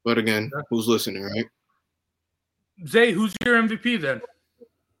 But again, who's listening, right? Zay, who's your MVP then?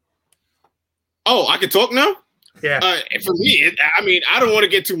 Oh, I can talk now? Yeah. For me, I don't want to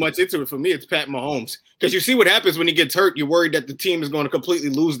get too much into it. For me, it's Pat Mahomes. Because you see what happens when he gets hurt. You're worried that the team is going to completely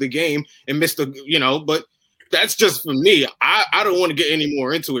lose the game and miss but that's just for me. I don't want to get any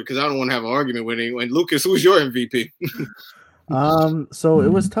more into it because I don't want to have an argument with anyone. Lucas, who's your MVP? So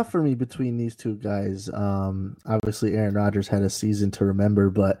it was tough for me between these two guys. Obviously Aaron Rodgers had a season to remember,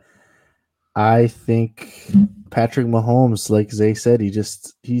 but I think Patrick Mahomes, like Zay said,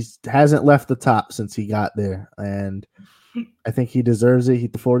 he hasn't left the top since he got there, and I think he deserves it. He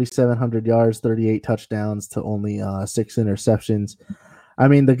 4,700 yards, 38 touchdowns to only 6 interceptions. I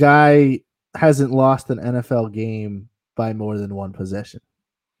mean, the guy hasn't lost an NFL game by more than one possession.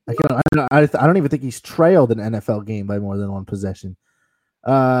 I don't even think he's trailed an NFL game by more than one possession.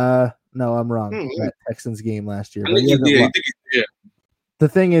 No, I'm wrong. That Texans game last year. The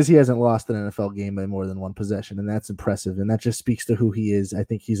thing is, he hasn't lost an NFL game by more than one possession, and that's impressive. And that just speaks to who he is. I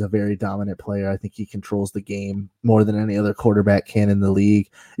think he's a very dominant player. I think he controls the game more than any other quarterback can in the league.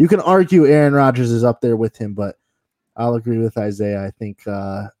 You can argue Aaron Rodgers is up there with him, but I'll agree with Isaiah. I think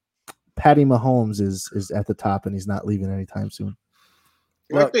Patty Mahomes is at the top, and he's not leaving anytime soon.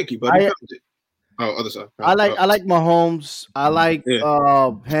 Well, thank you, buddy. Other side. I like Mahomes. I like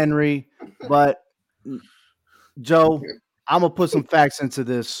Henry, but Joe. I'm going to put some facts into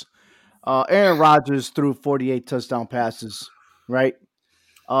this. Aaron Rodgers threw 48 touchdown passes right?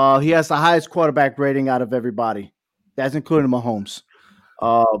 He has the highest quarterback rating out of everybody. That's including Mahomes.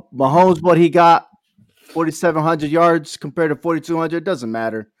 Mahomes, what he got, 4,700 yards compared to 4,200, doesn't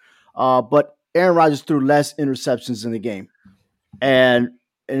matter. But Aaron Rodgers threw less interceptions in the game. And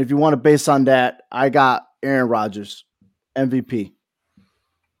if you want to base on that, I got Aaron Rodgers, MVP.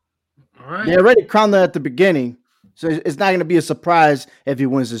 All right. They already crowned him at the beginning, so it's not going to be a surprise if he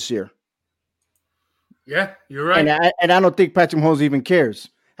wins this year. Yeah, you're right. And I don't think Patrick Mahomes even cares.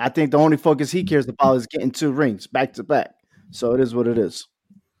 I think the only focus he cares about is getting 2 rings back to back. So it is what it is.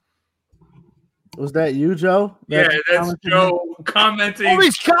 Was that you, Joe? Yeah, that's Joe commenting. All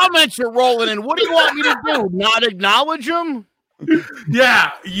these comments are rolling in. What do you want me to do? Not acknowledge them?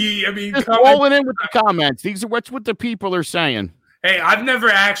 Yeah, just rolling in with the comments. These are what the people are saying. Hey, I've never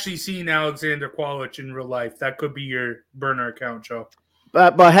actually seen Alexander Qualich in real life. That could be your burner account, Joe.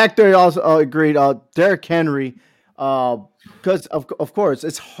 But Hector also agreed. Derrick Henry, because of course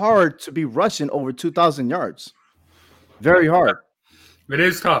it's hard to be rushing over 2,000 yards. Very hard. It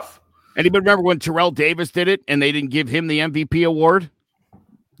is tough. Anybody remember when Terrell Davis did it and they didn't give him the MVP award?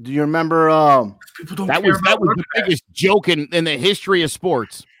 Do you remember? That was the biggest joke in the history of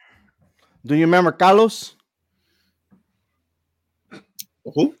sports. Do you remember Carlos?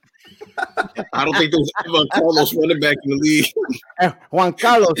 Who? I don't think there was ever a Carlos running back in the league. Juan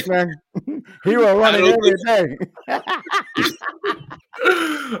Carlos, man. He was running every day.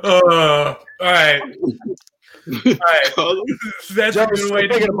 All right. All right. That's a good way to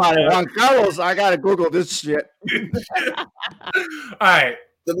thinking about it. Juan Carlos, I got to Google this shit. All right.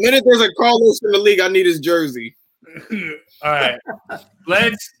 The minute there's a Carlos in the league, I need his jersey. All right.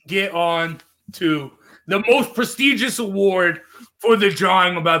 Let's get on to the most prestigious award for the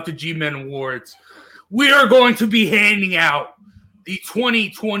drawing about the G-Men Awards. We are going to be handing out the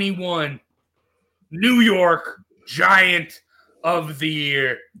 2021 New York Giant of the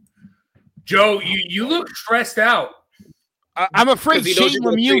Year. Joe, you look stressed out. I'm afraid Shane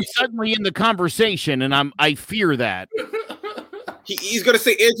Lemieux suddenly in the conversation, and I fear that. He's going to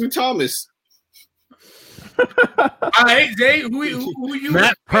say Andrew Thomas. All right, Zay, who you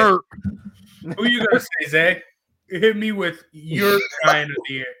Matt Hurt. Who you going to say, Zay? Hit me with your Giant of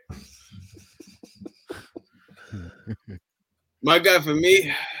the Year. My guy for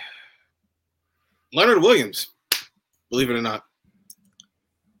me, Leonard Williams, believe it or not.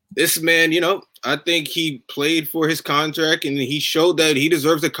 This man, I think he played for his contract, and he showed that he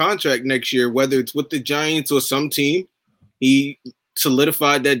deserves a contract next year, whether it's with the Giants or some team. He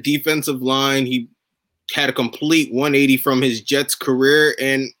solidified that defensive line. He had a complete 180 from his Jets career,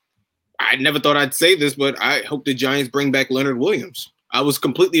 and I never thought I'd say this, but I hope the Giants bring back Leonard Williams. I was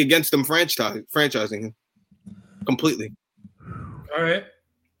completely against them franchising him. Completely. All right.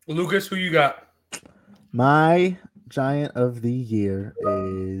 Lucas, who you got? My Giant of the Year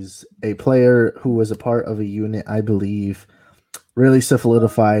is a player who was a part of a unit, I believe, really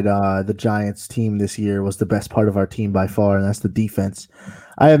solidified the Giants team this year, was the best part of our team by far, and that's the defense.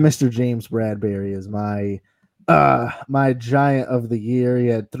 I have Mr. James Bradberry as my Giant of the Year. He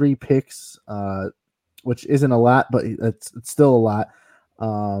had 3 picks, which isn't a lot, but it's still a lot.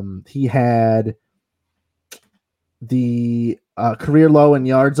 He had the career low in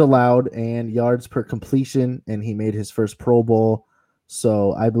yards allowed and yards per completion, and he made his first Pro Bowl.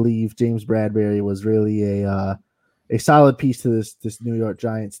 So I believe James Bradberry was really a solid piece to this New York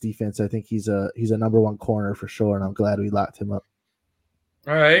Giants defense. I think he's a number 1 corner for sure, and I'm glad we locked him up.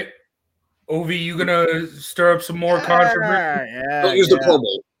 All right. Ovi, you gonna stir up some more controversy? Don't use the Pro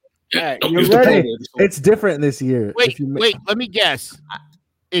Bowl. Don't use the Pro Bowl. It's different this year. Wait, let me guess.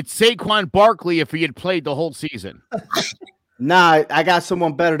 It's Saquon Barkley if he had played the whole season. Nah, I got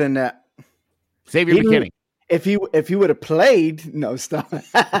someone better than that. Xavier McKinney. If he would have played, no, stop.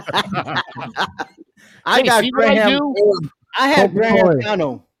 I got Graham. I had Graham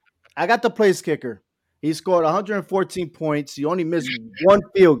Cano. I got the place kicker. He scored 114 points. He only missed 1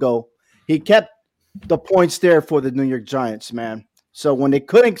 field goal. He kept the points there for the New York Giants, man. So when they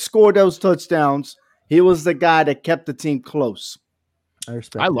couldn't score those touchdowns, he was the guy that kept the team close.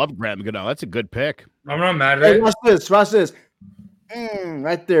 I love Graham Gano. That's a good pick. I'm not mad at it. Watch this.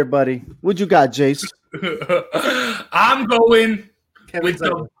 Right there, buddy. What you got, Jace? I'm going with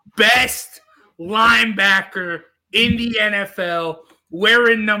the best linebacker in the NFL,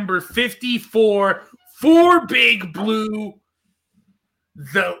 wearing number 54 for Big Blue,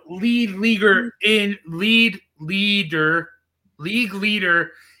 the league leader in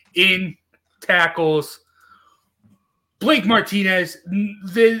tackles. Blake Martinez,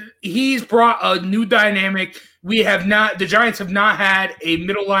 he's brought a new dynamic. The Giants have not had a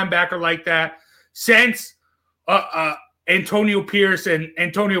middle linebacker like that since Antonio Pierce, and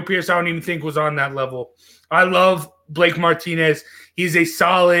Antonio Pierce I don't even think was on that level. I love Blake Martinez. He's a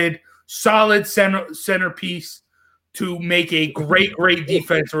solid centerpiece to make a great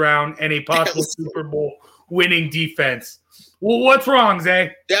defense around and a possible Super Bowl winning defense. Well, what's wrong,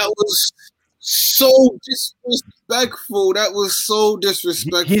 Zay? That was so disrespectful.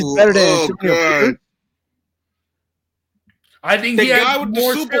 He's better than God. I think The he guy had with the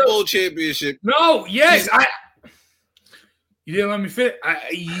more Super skills. Bowl championship. No, yes, you didn't let me fit.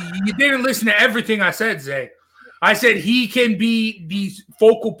 You didn't listen to everything I said, Zay. I said he can be the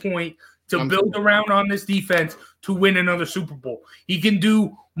focal point to build around on this defense to win another Super Bowl. He can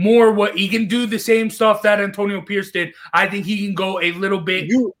do he can do the same stuff that Antonio Pierce did. I think he can go a little bit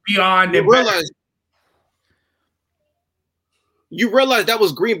beyond. You realize that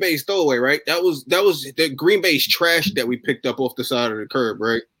was Green Bay's throwaway, right? That was the Green Bay's trash that we picked up off the side of the curb,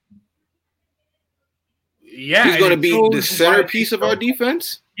 right? Yeah, he's going to be the centerpiece of our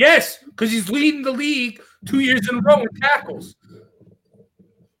defense. Yes, because he's leading the league 2 years in a row in tackles.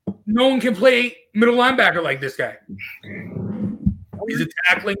 No one can play middle linebacker like this guy. He's a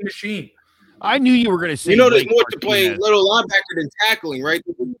tackling machine. I knew you were going to say. There's more to playing little linebacker than tackling, right?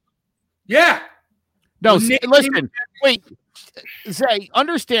 Yeah. No, listen, wait. Zay,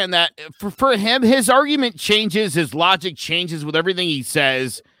 understand that for him, his argument changes, his logic changes with everything he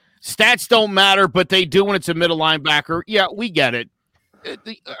says. Stats don't matter, but they do when it's a middle linebacker. Yeah, we get it.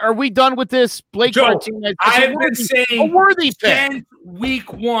 Are we done with this? Blake Martinez. I've been saying a worthy since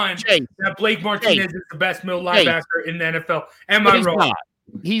week one that Blake Martinez is the best middle linebacker in the NFL. Am I wrong? Not.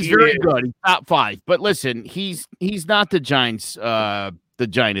 He's very good. He's top 5. But listen, he's not the Giants, the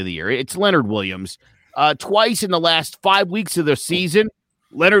Giant of the Year. It's Leonard Williams. Twice in the last 5 weeks of the season,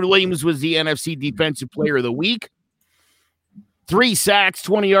 Leonard Williams was the NFC Defensive Player of the Week. 3 sacks,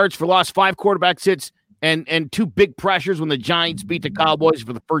 20 yards for loss, 5 quarterback hits, and 2 big pressures when the Giants beat the Cowboys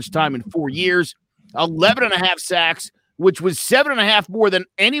for the first time in 4 years. 11.5 sacks, which was 7.5 more than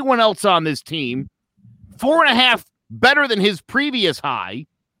anyone else on this team. 4.5 better than his previous high.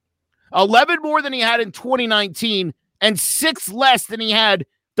 11 more than he had in 2019, and 6 less than he had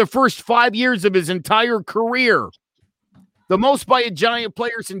the first 5 years of his entire career. The most by a Giant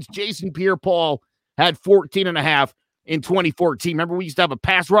player since Jason Pierre-Paul had 14.5 in 2014. Remember, we used to have a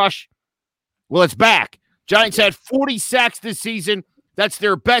pass rush? Well, it's back. Giants had 40 sacks this season. That's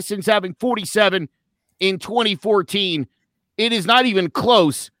their best since having 47 in 2014. It is not even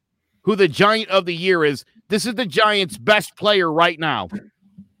close who the Giant of the Year is. This is the Giants' best player right now.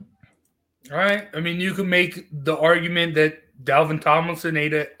 All right. I mean, you can make the argument that Dalvin Tomlinson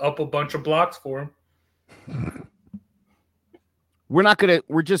ate up a bunch of blocks for him.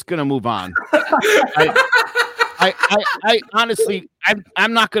 We're just gonna move on. I honestly,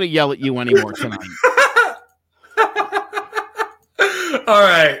 I'm not gonna yell at you anymore tonight. All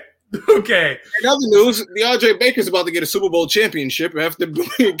right. Okay. In other news, DeAndre Baker's about to get a Super Bowl championship after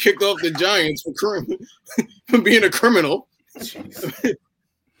being kicked off the Giants for being a criminal.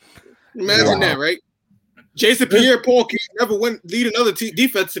 Imagine that, right? Jason Pierre-Paul can never lead another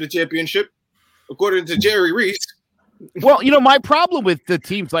defense to the championship, according to Jerry Reese. Well, my problem with the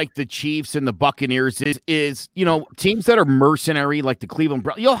teams like the Chiefs and the Buccaneers is teams that are mercenary, like the Cleveland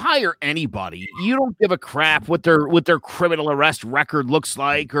Browns. You'll hire anybody. You don't give a crap what their criminal arrest record looks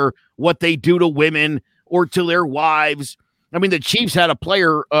like, or what they do to women or to their wives. I mean, the Chiefs had a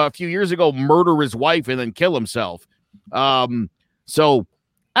player a few years ago murder his wife and then kill himself. So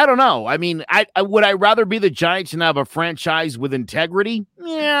I don't know. I mean, would I rather be the Giants and have a franchise with integrity?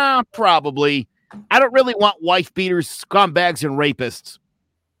 Yeah, probably. I don't really want wife beaters, scumbags, and rapists.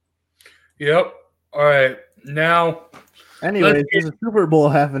 Yep. All right. Now, anyway, there's a Super Bowl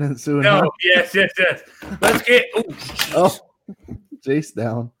happening soon. No, yes. Let's get. Jace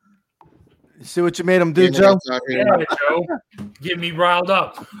down. See what you made him do, Joe? Yeah, Joe. Get me riled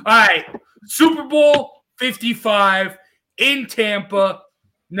up. All right. Super Bowl 55 in Tampa.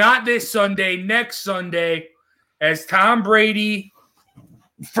 Not this Sunday, next Sunday, as Tom Brady,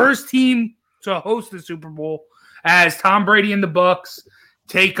 first team to host the Super Bowl, as Tom Brady and the Bucs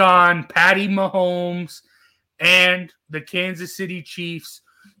take on Patty Mahomes and the Kansas City Chiefs.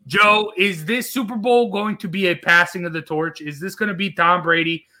 Joe, is this Super Bowl going to be a passing of the torch? Is this going to be Tom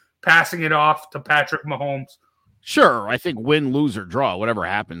Brady passing it off to Patrick Mahomes? Sure. I think win, lose, or draw, whatever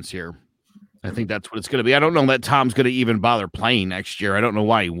happens here. I think that's what it's going to be. I don't know that Tom's going to even bother playing next year. I don't know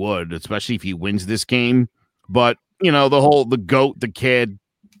why he would, especially if he wins this game. But, the GOAT,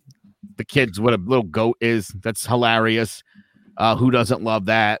 the kid's what a little goat is. That's hilarious. Who doesn't love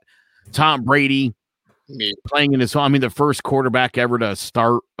that? Tom Brady, playing in his home. I mean, the first quarterback ever to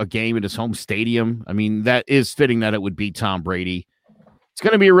start a game in his home stadium. I mean, that is fitting that it would be Tom Brady. It's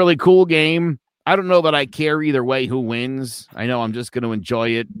going to be a really cool game. I don't know that I care either way who wins. I know I'm just going to enjoy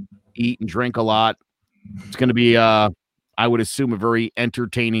it, eat and drink a lot. It's going to be, I would assume, a very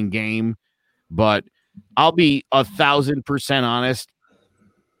entertaining game, but I'll be 1,000% honest.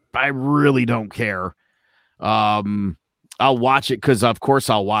 I really don't care. I'll watch it because, of course,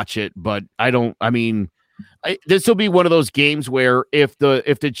 I'll watch it, but this will be one of those games where if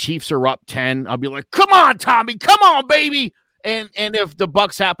the Chiefs are up 10, I'll be like, come on, Tommy, come on, baby. And if the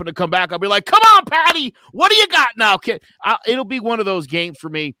Bucks happen to come back, I'll be like, come on, Patty, what do you got now, kid? It'll be one of those games for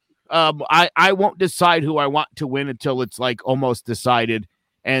me. I won't decide who I want to win until it's like almost decided,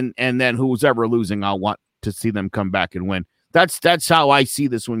 and then who's ever losing, I'll want to see them come back and win. That's how I see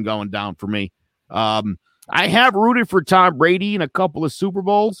this one going down for me. I have rooted for Tom Brady in a couple of Super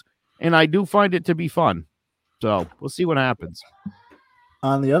Bowls, and I do find it to be fun. So we'll see what happens.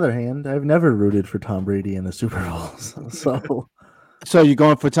 On the other hand, I've never rooted for Tom Brady in the Super Bowl. So you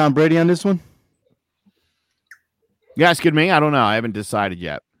going for Tom Brady on this one? You asking me? I don't know. I haven't decided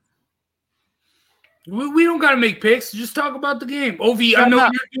yet. We don't got to make picks. Just talk about the game. Ovi, I know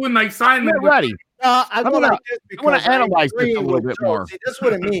you're doing like sign language. Ready. I want to analyze this a little bit more. See, that's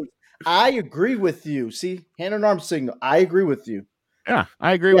what it means. I agree with you. See, hand and arm signal. I agree with you. Yeah,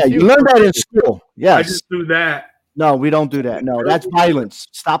 I agree with you. You learned that in school. Yes. I just do that. No, we don't do that. No, that's violence.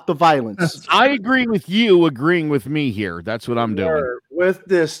 Stop the violence. I agree with you agreeing with me here. That's what I'm doing. With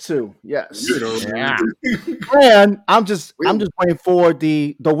this too. Yes. Yeah. And I'm just waiting for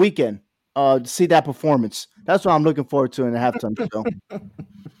the weekend to see that performance. That's what I'm looking forward to in the halftime show.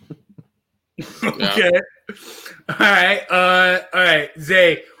 Okay. All right.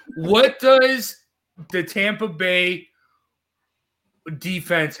 Zay, what does the Tampa Bay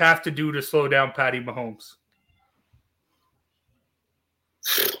defense have to do to slow down Patty Mahomes?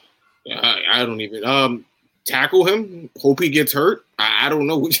 I don't even tackle him. Hope he gets hurt. I don't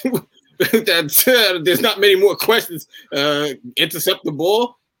know. That's there's not many more questions. Intercept the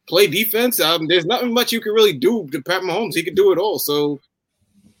ball, play defense. There's nothing much you can really do to Pat Mahomes. He can do it all. So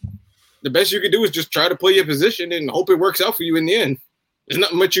the best you can do is just try to play your position and hope it works out for you in the end. There's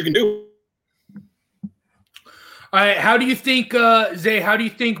not much you can do. All right. How do you think, Zay? How do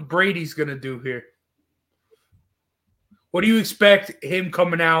you think Brady's gonna do here? What do you expect him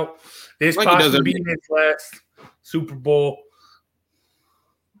coming out? This possibly being his last Super Bowl.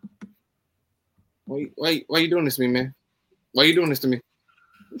 Why are you doing this to me, man? Why are you doing this to me?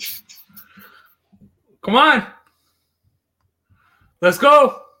 Come on. Let's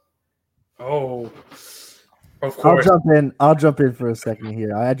go. Oh, of course. I'll jump in for a second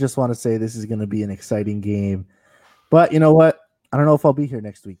here. I just want to say this is going to be an exciting game. But you know what? I don't know if I'll be here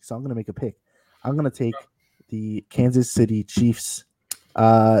next week, so I'm going to make a pick. I'm going to take the Kansas City Chiefs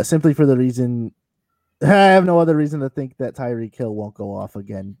simply for the reason I have no other reason to think that Tyreek Hill won't go off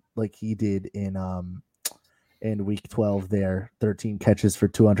again like he did in week 12 there. 13 catches for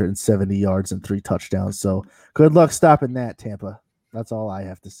 270 yards and 3 touchdowns. So good luck stopping that, Tampa. That's all I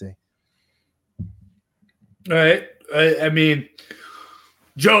have to say. All right. I mean,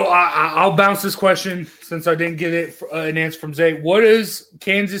 Joe, I'll bounce this question since I didn't get it an answer from Zay. What does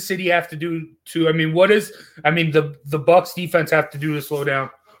Kansas City have to do to? I mean, the Bucs defense have to do to slow down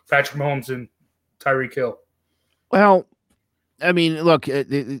Patrick Mahomes and Tyreek Hill? Well, I mean, look, I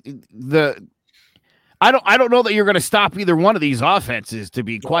don't know that you're going to stop either one of these offenses. To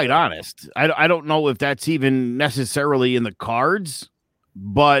be quite honest, I don't know if that's even necessarily in the cards,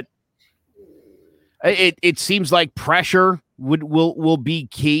 but it seems like pressure will be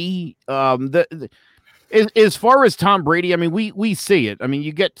key. As far as Tom Brady, I mean, we see it. I mean,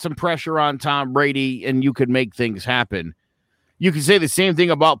 you get some pressure on Tom Brady, and you could make things happen. You can say the same thing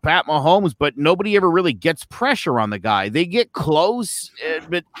about Pat Mahomes, but nobody ever really gets pressure on the guy. They get close,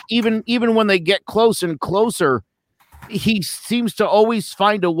 but even when they get close and closer, he seems to always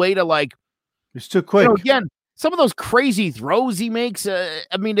find a way to it's too quick. Again, some of those crazy throws he makes.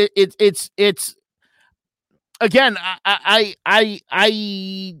 I mean, it's again.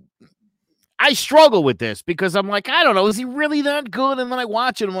 I struggle with this because I'm like, I don't know, is he really that good? And then I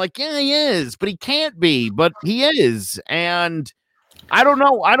watch it, I'm like, yeah, he is, but he can't be, but he is. And I don't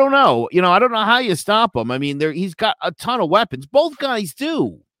know. You know, I don't know how you stop him. I mean, he's got a ton of weapons. Both guys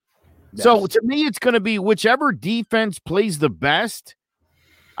do. Yes. So to me, it's going to be whichever defense plays the best.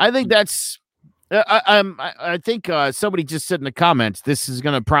 I think that's. I think somebody just said in the comments, this is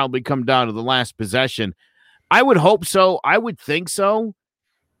going to probably come down to the last possession. I would hope so. I would think so.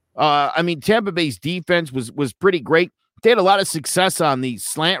 I mean, Tampa Bay's defense was pretty great. They had a lot of success on the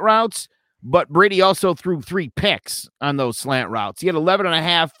slant routes, but Brady also threw 3 picks on those slant routes. He had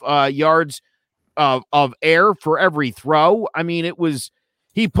 11.5 yards of air for every throw. I mean,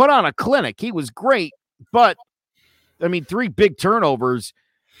 he put on a clinic. He was great, but I mean, 3 big turnovers.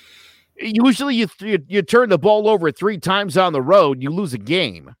 Usually you turn the ball over 3 times on the road, you lose a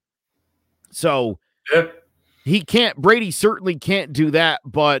game. So Brady certainly can't do that,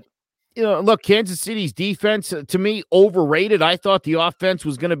 but look, Kansas City's defense, to me, overrated. I thought the offense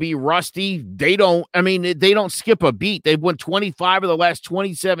was going to be rusty. They don't skip a beat. They've won 25 of the last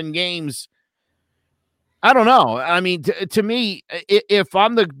 27 games. I don't know. I mean, to me, if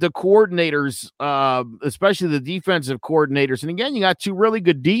I'm the coordinators, especially the defensive coordinators, and again, you got 2 really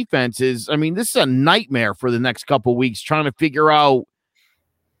good defenses. I mean, this is a nightmare for the next couple of weeks trying to figure out,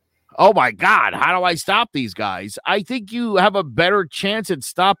 oh my God, how do I stop these guys? I think you have a better chance at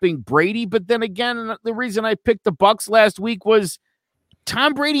stopping Brady. But then again, the reason I picked the Bucs last week was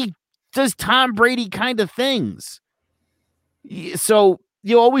Tom Brady does Tom Brady kind of things. So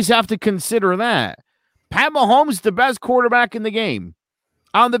you always have to consider that. Pat Mahomes is the best quarterback in the game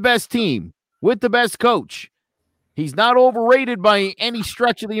on the best team with the best coach. He's not overrated by any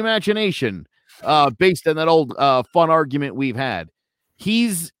stretch of the imagination, based on that old fun argument we've had.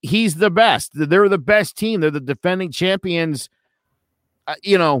 He's the best. They're the best team. They're the defending champions.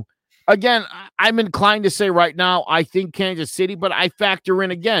 Again, I'm inclined to say right now, I think Kansas City, but I factor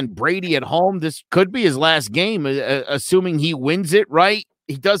in again, Brady at home. This could be his last game, assuming he wins it, right?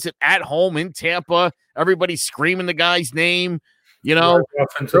 He does it at home in Tampa. Everybody's screaming the guy's name. They're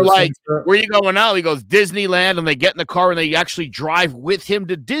like, where you going now? He goes, Disneyland, and they get in the car and they actually drive with him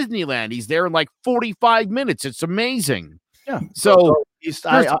to Disneyland. He's there in like 45 minutes. It's amazing. Yeah. So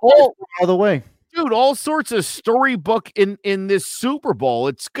all the way, dude, all sorts of storybook in this Super Bowl.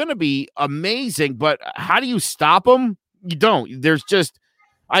 It's going to be amazing, but how do you stop them? You don't.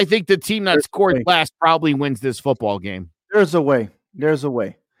 I think the team that scored last probably wins this football game. There's a way.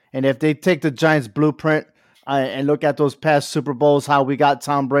 And if they take the Giants blueprint and look at those past Super Bowls, how we got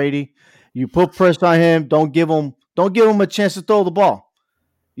Tom Brady, you put pressure on him. Don't give him a chance to throw the ball.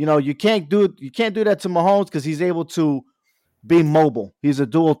 You can't do that to Mahomes because he's able to be mobile. He's a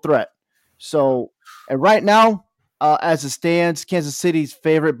dual threat. So, and right now, as it stands, Kansas City's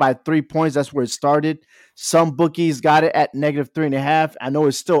favorite by 3 points. That's where it started. Some bookies got it at -3.5. I know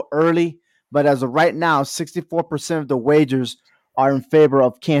it's still early, but as of right now, 64% of the wagers are in favor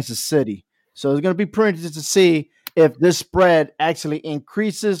of Kansas City. So it's going to be pretty interesting to see if this spread actually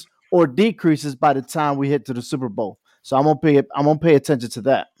increases or decreases by the time we hit to the Super Bowl. So I'm gonna pay attention to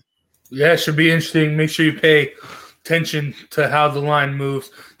that. Yeah, it should be interesting. Make sure you pay attention to how the line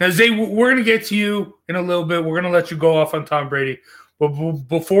moves. Now, Zay, we're going to get to you in a little bit. We're going to let you go off on Tom Brady. But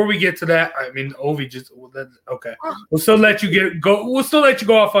before we get to that, I mean, Ovi okay. We'll still let you go. We'll still let you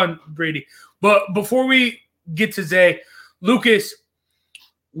go off on Brady. But before we get to Zay, Lucas,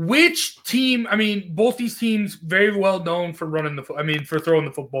 which team? I mean, both these teams very well known for for throwing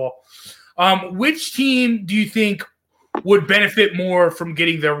the football. Which team do you think would benefit more from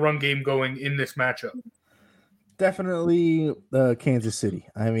getting their run game going in this matchup? Definitely Kansas City.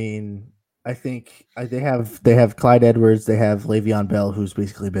 I mean, I think they have Clyde Edwards. They have Le'Veon Bell, who's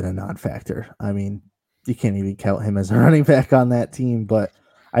basically been a non-factor. I mean, you can't even count him as a running back on that team. But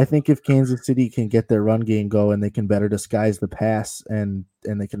I think if Kansas City can get their run game going, they can better disguise the pass and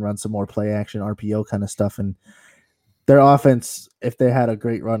they can run some more play action, RPO kind of stuff. And their offense, if they had a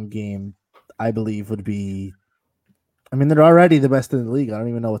great run game, I believe would be. I mean, they're already the best in the league. I don't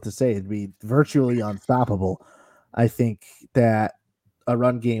even know what to say. It'd be virtually unstoppable. I think that a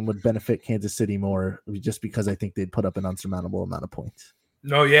run game would benefit Kansas City more just because I think they'd put up an unsurmountable amount of points.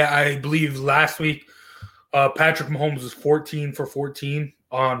 No, yeah, I believe last week Patrick Mahomes was 14 for 14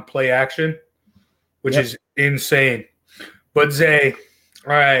 on play action, which is insane. But Zay,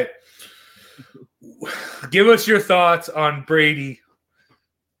 all right, give us your thoughts on Brady.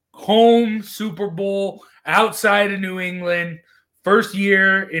 Home Super Bowl outside of New England. First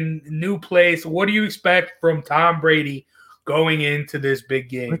year in new place. What do you expect from Tom Brady going into this big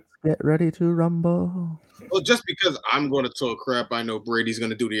game? Let's get ready to rumble. Well, just because I'm going to talk crap, I know Brady's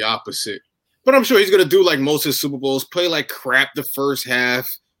going to do the opposite. But I'm sure he's going to do like most of his Super Bowls, play like crap the first half,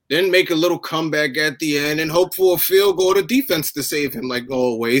 then make a little comeback at the end and hope for a field goal to defense to save him like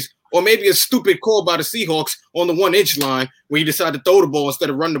always. Or maybe a stupid call by the Seahawks on the 1-inch line where you decide to throw the ball instead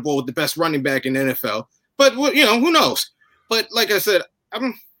of run the ball with the best running back in the NFL. But, who knows? But like I said,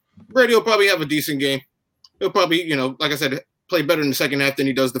 Brady will probably have a decent game. He'll probably, like I said, play better in the second half than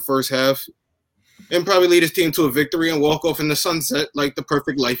he does the first half. And probably lead his team to a victory and walk off in the sunset like the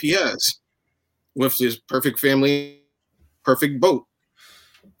perfect life he has. With his perfect family, perfect boat.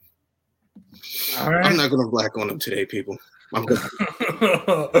 All right. I'm not going to black on him today, people.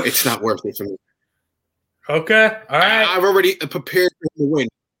 It's not worth it for me. Okay. All right. I've already prepared for him to win.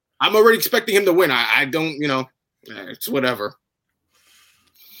 I'm already expecting him to win. I don't, it's whatever.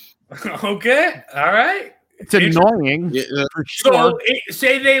 Okay. All right. It's annoying. Yeah, for sure. So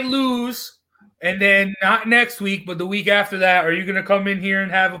say they lose, and then not next week, but the week after that, are you going to come in here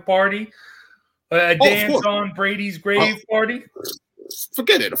and have a party? A dance on Brady's grave party?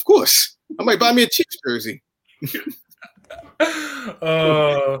 Forget it, of course. I might buy me a Chiefs jersey.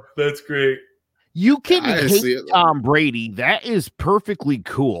 Oh, that's great. You can hate Tom Brady. That is perfectly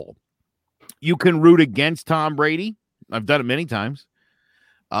cool. You can root against Tom Brady. I've done it many times.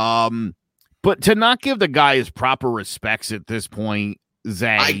 But to not give the guy his proper respects at this point,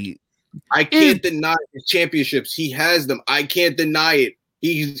 Zay. I can't deny his championships. He has them. I can't deny it.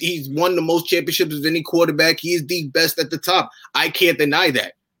 He's won the most championships of any quarterback. He is the best at the top. I can't deny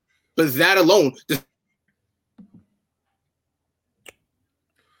that. But that alone.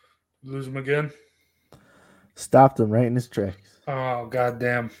 Lose him again? Stopped him right in his tracks. Oh,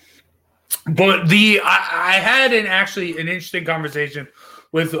 goddamn. But I had an interesting conversation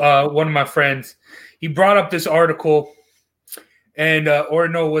with one of my friends. He brought up this article, and or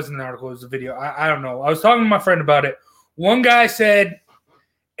no, it wasn't an article, it was a video. I don't know. I was talking to my friend about it. One guy said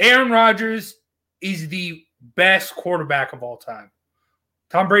Aaron Rodgers is the best quarterback of all time.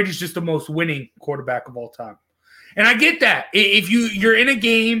 Tom Brady's just the most winning quarterback of all time. And I get that. If you're in a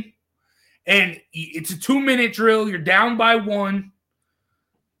game and it's a 2-minute drill, you're down by 1,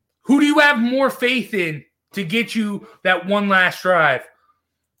 who do you have more faith in to get you that one last drive?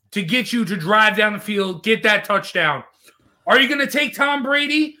 To get you to drive down the field, get that touchdown? Are you going to take Tom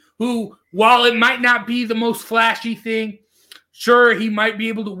Brady, who, while it might not be the most flashy thing, sure, he might be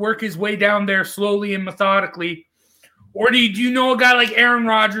able to work his way down there slowly and methodically? Or do you know a guy like Aaron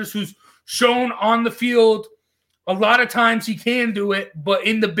Rodgers who's shown on the field a lot of times he can do it, but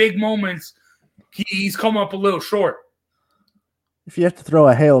in the big moments, he's come up a little short? If you have to throw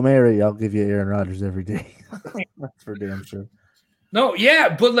a Hail Mary, I'll give you Aaron Rodgers every day. That's for damn sure. No,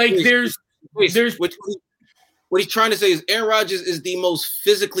 yeah, but like there's what he's trying to say is Aaron Rodgers is the most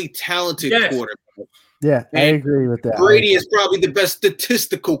physically talented quarterback. Yeah, I agree with that. Brady is probably the best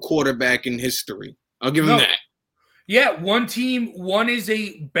statistical quarterback in history. I'll give him that. Yeah, one is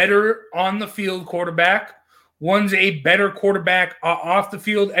a better on the field quarterback. One's a better quarterback off the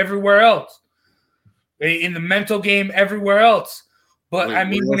field everywhere else. In the mental game everywhere else. But Wait, I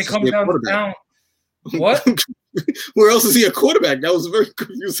mean, when it comes down to talent, what? Where else is he a quarterback? That was very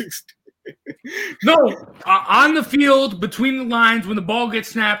confusing. No, on the field, between the lines, when the ball gets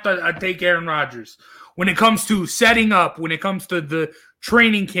snapped, I take Aaron Rodgers. When it comes to setting up, when it comes to the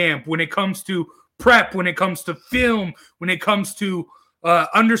training camp, when it comes to prep, when it comes to film, when it comes to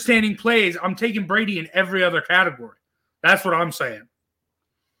understanding plays, I'm taking Brady in every other category. That's what I'm saying.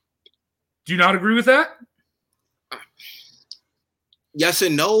 Do you not agree with that? Yes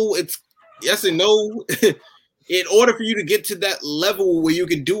and no. It's yes and no. In order for you to get to that level where you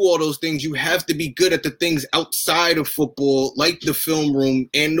can do all those things, you have to be good at the things outside of football, like the film room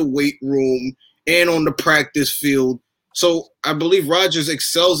and the weight room and on the practice field. So I believe Rodgers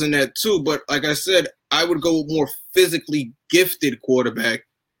excels in that too. But like I said, I would go with more physically gifted quarterback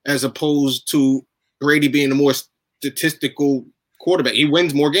as opposed to Brady being the more statistical quarterback. He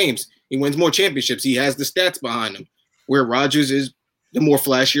wins more games. He wins more championships. He has the stats behind him, where Rodgers is the more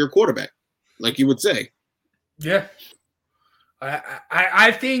flashier quarterback, like you would say. Yeah.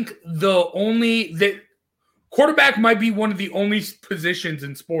 I think the quarterback might be one of the only positions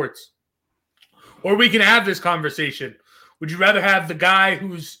in sports. Or we can have this conversation. Would you rather have the guy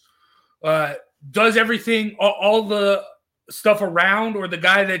who's does everything, all the stuff around, or the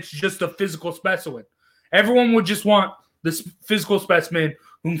guy that's just a physical specimen? Everyone would just want this physical specimen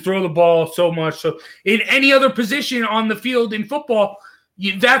who can throw the ball so much. So in any other position on the field in football,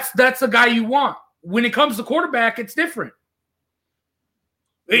 that's the guy you want. When it comes to quarterback, it's different.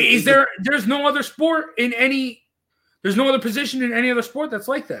 There's no other sport there's no other position in any other sport that's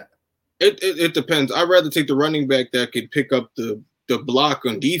like that. It depends. I'd rather take the running back that could pick up the block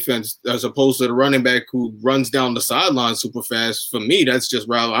on defense as opposed to the running back who runs down the sideline super fast. For me, that's just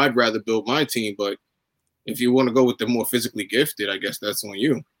how I'd rather build my team. But if you want to go with the more physically gifted, I guess that's on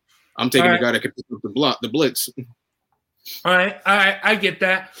you. I'm taking the guy that can pick up the blitz. All right, I get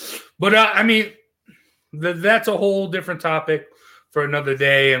that. But, I mean, that's a whole different topic for another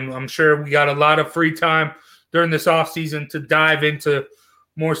day. And I'm sure we got a lot of free time during this offseason to dive into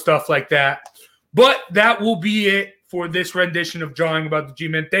more stuff like that. But that will be it for this rendition of Jawing About the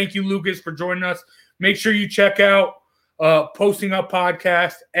G-Men. Thank you, Lucas, for joining us. Make sure you check out Posting Up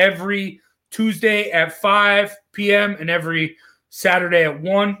Podcast every Tuesday at 5 p.m. and every Saturday at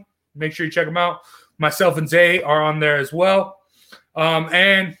 1. Make sure you check them out. Myself and Zay are on there as well.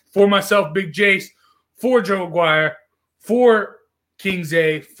 And for myself, Big Jace, for Joe Aguirre, for King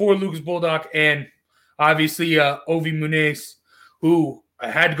Zay, for Lucas Bulldog, and obviously Ovi Muniz, who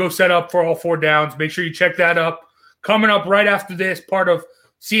I had to go set up for all 4 downs. Make sure you check that up. Coming up right after this, part of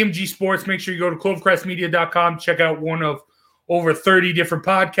CMG Sports. Make sure you go to clovercrestmedia.com. Check out one of over 30 different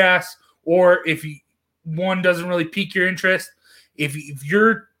podcasts. Or if one doesn't really pique your interest, if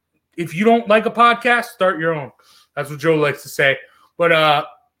you don't like a podcast, start your own. That's what Joe likes to say. But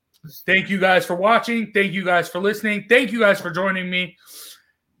thank you guys for watching. Thank you guys for listening. Thank you guys for joining me.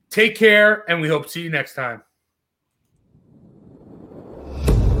 Take care, and we hope to see you next time.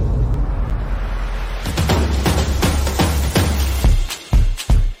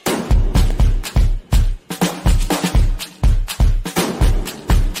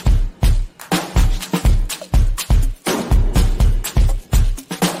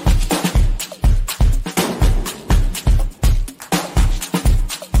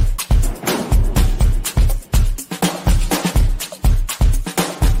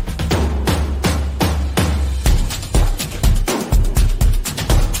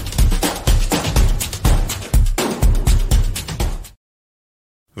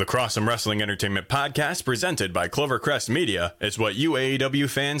 The Crossum Wrestling Entertainment Podcast, presented by Clovercrest Media, is what you AEW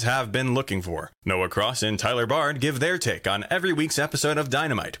fans have been looking for. Noah Cross and Tyler Bard give their take on every week's episode of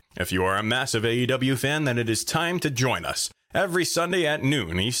Dynamite. If you are a massive AEW fan, then it is time to join us every Sunday at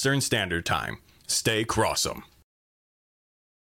noon Eastern Standard Time. Stay Crossum.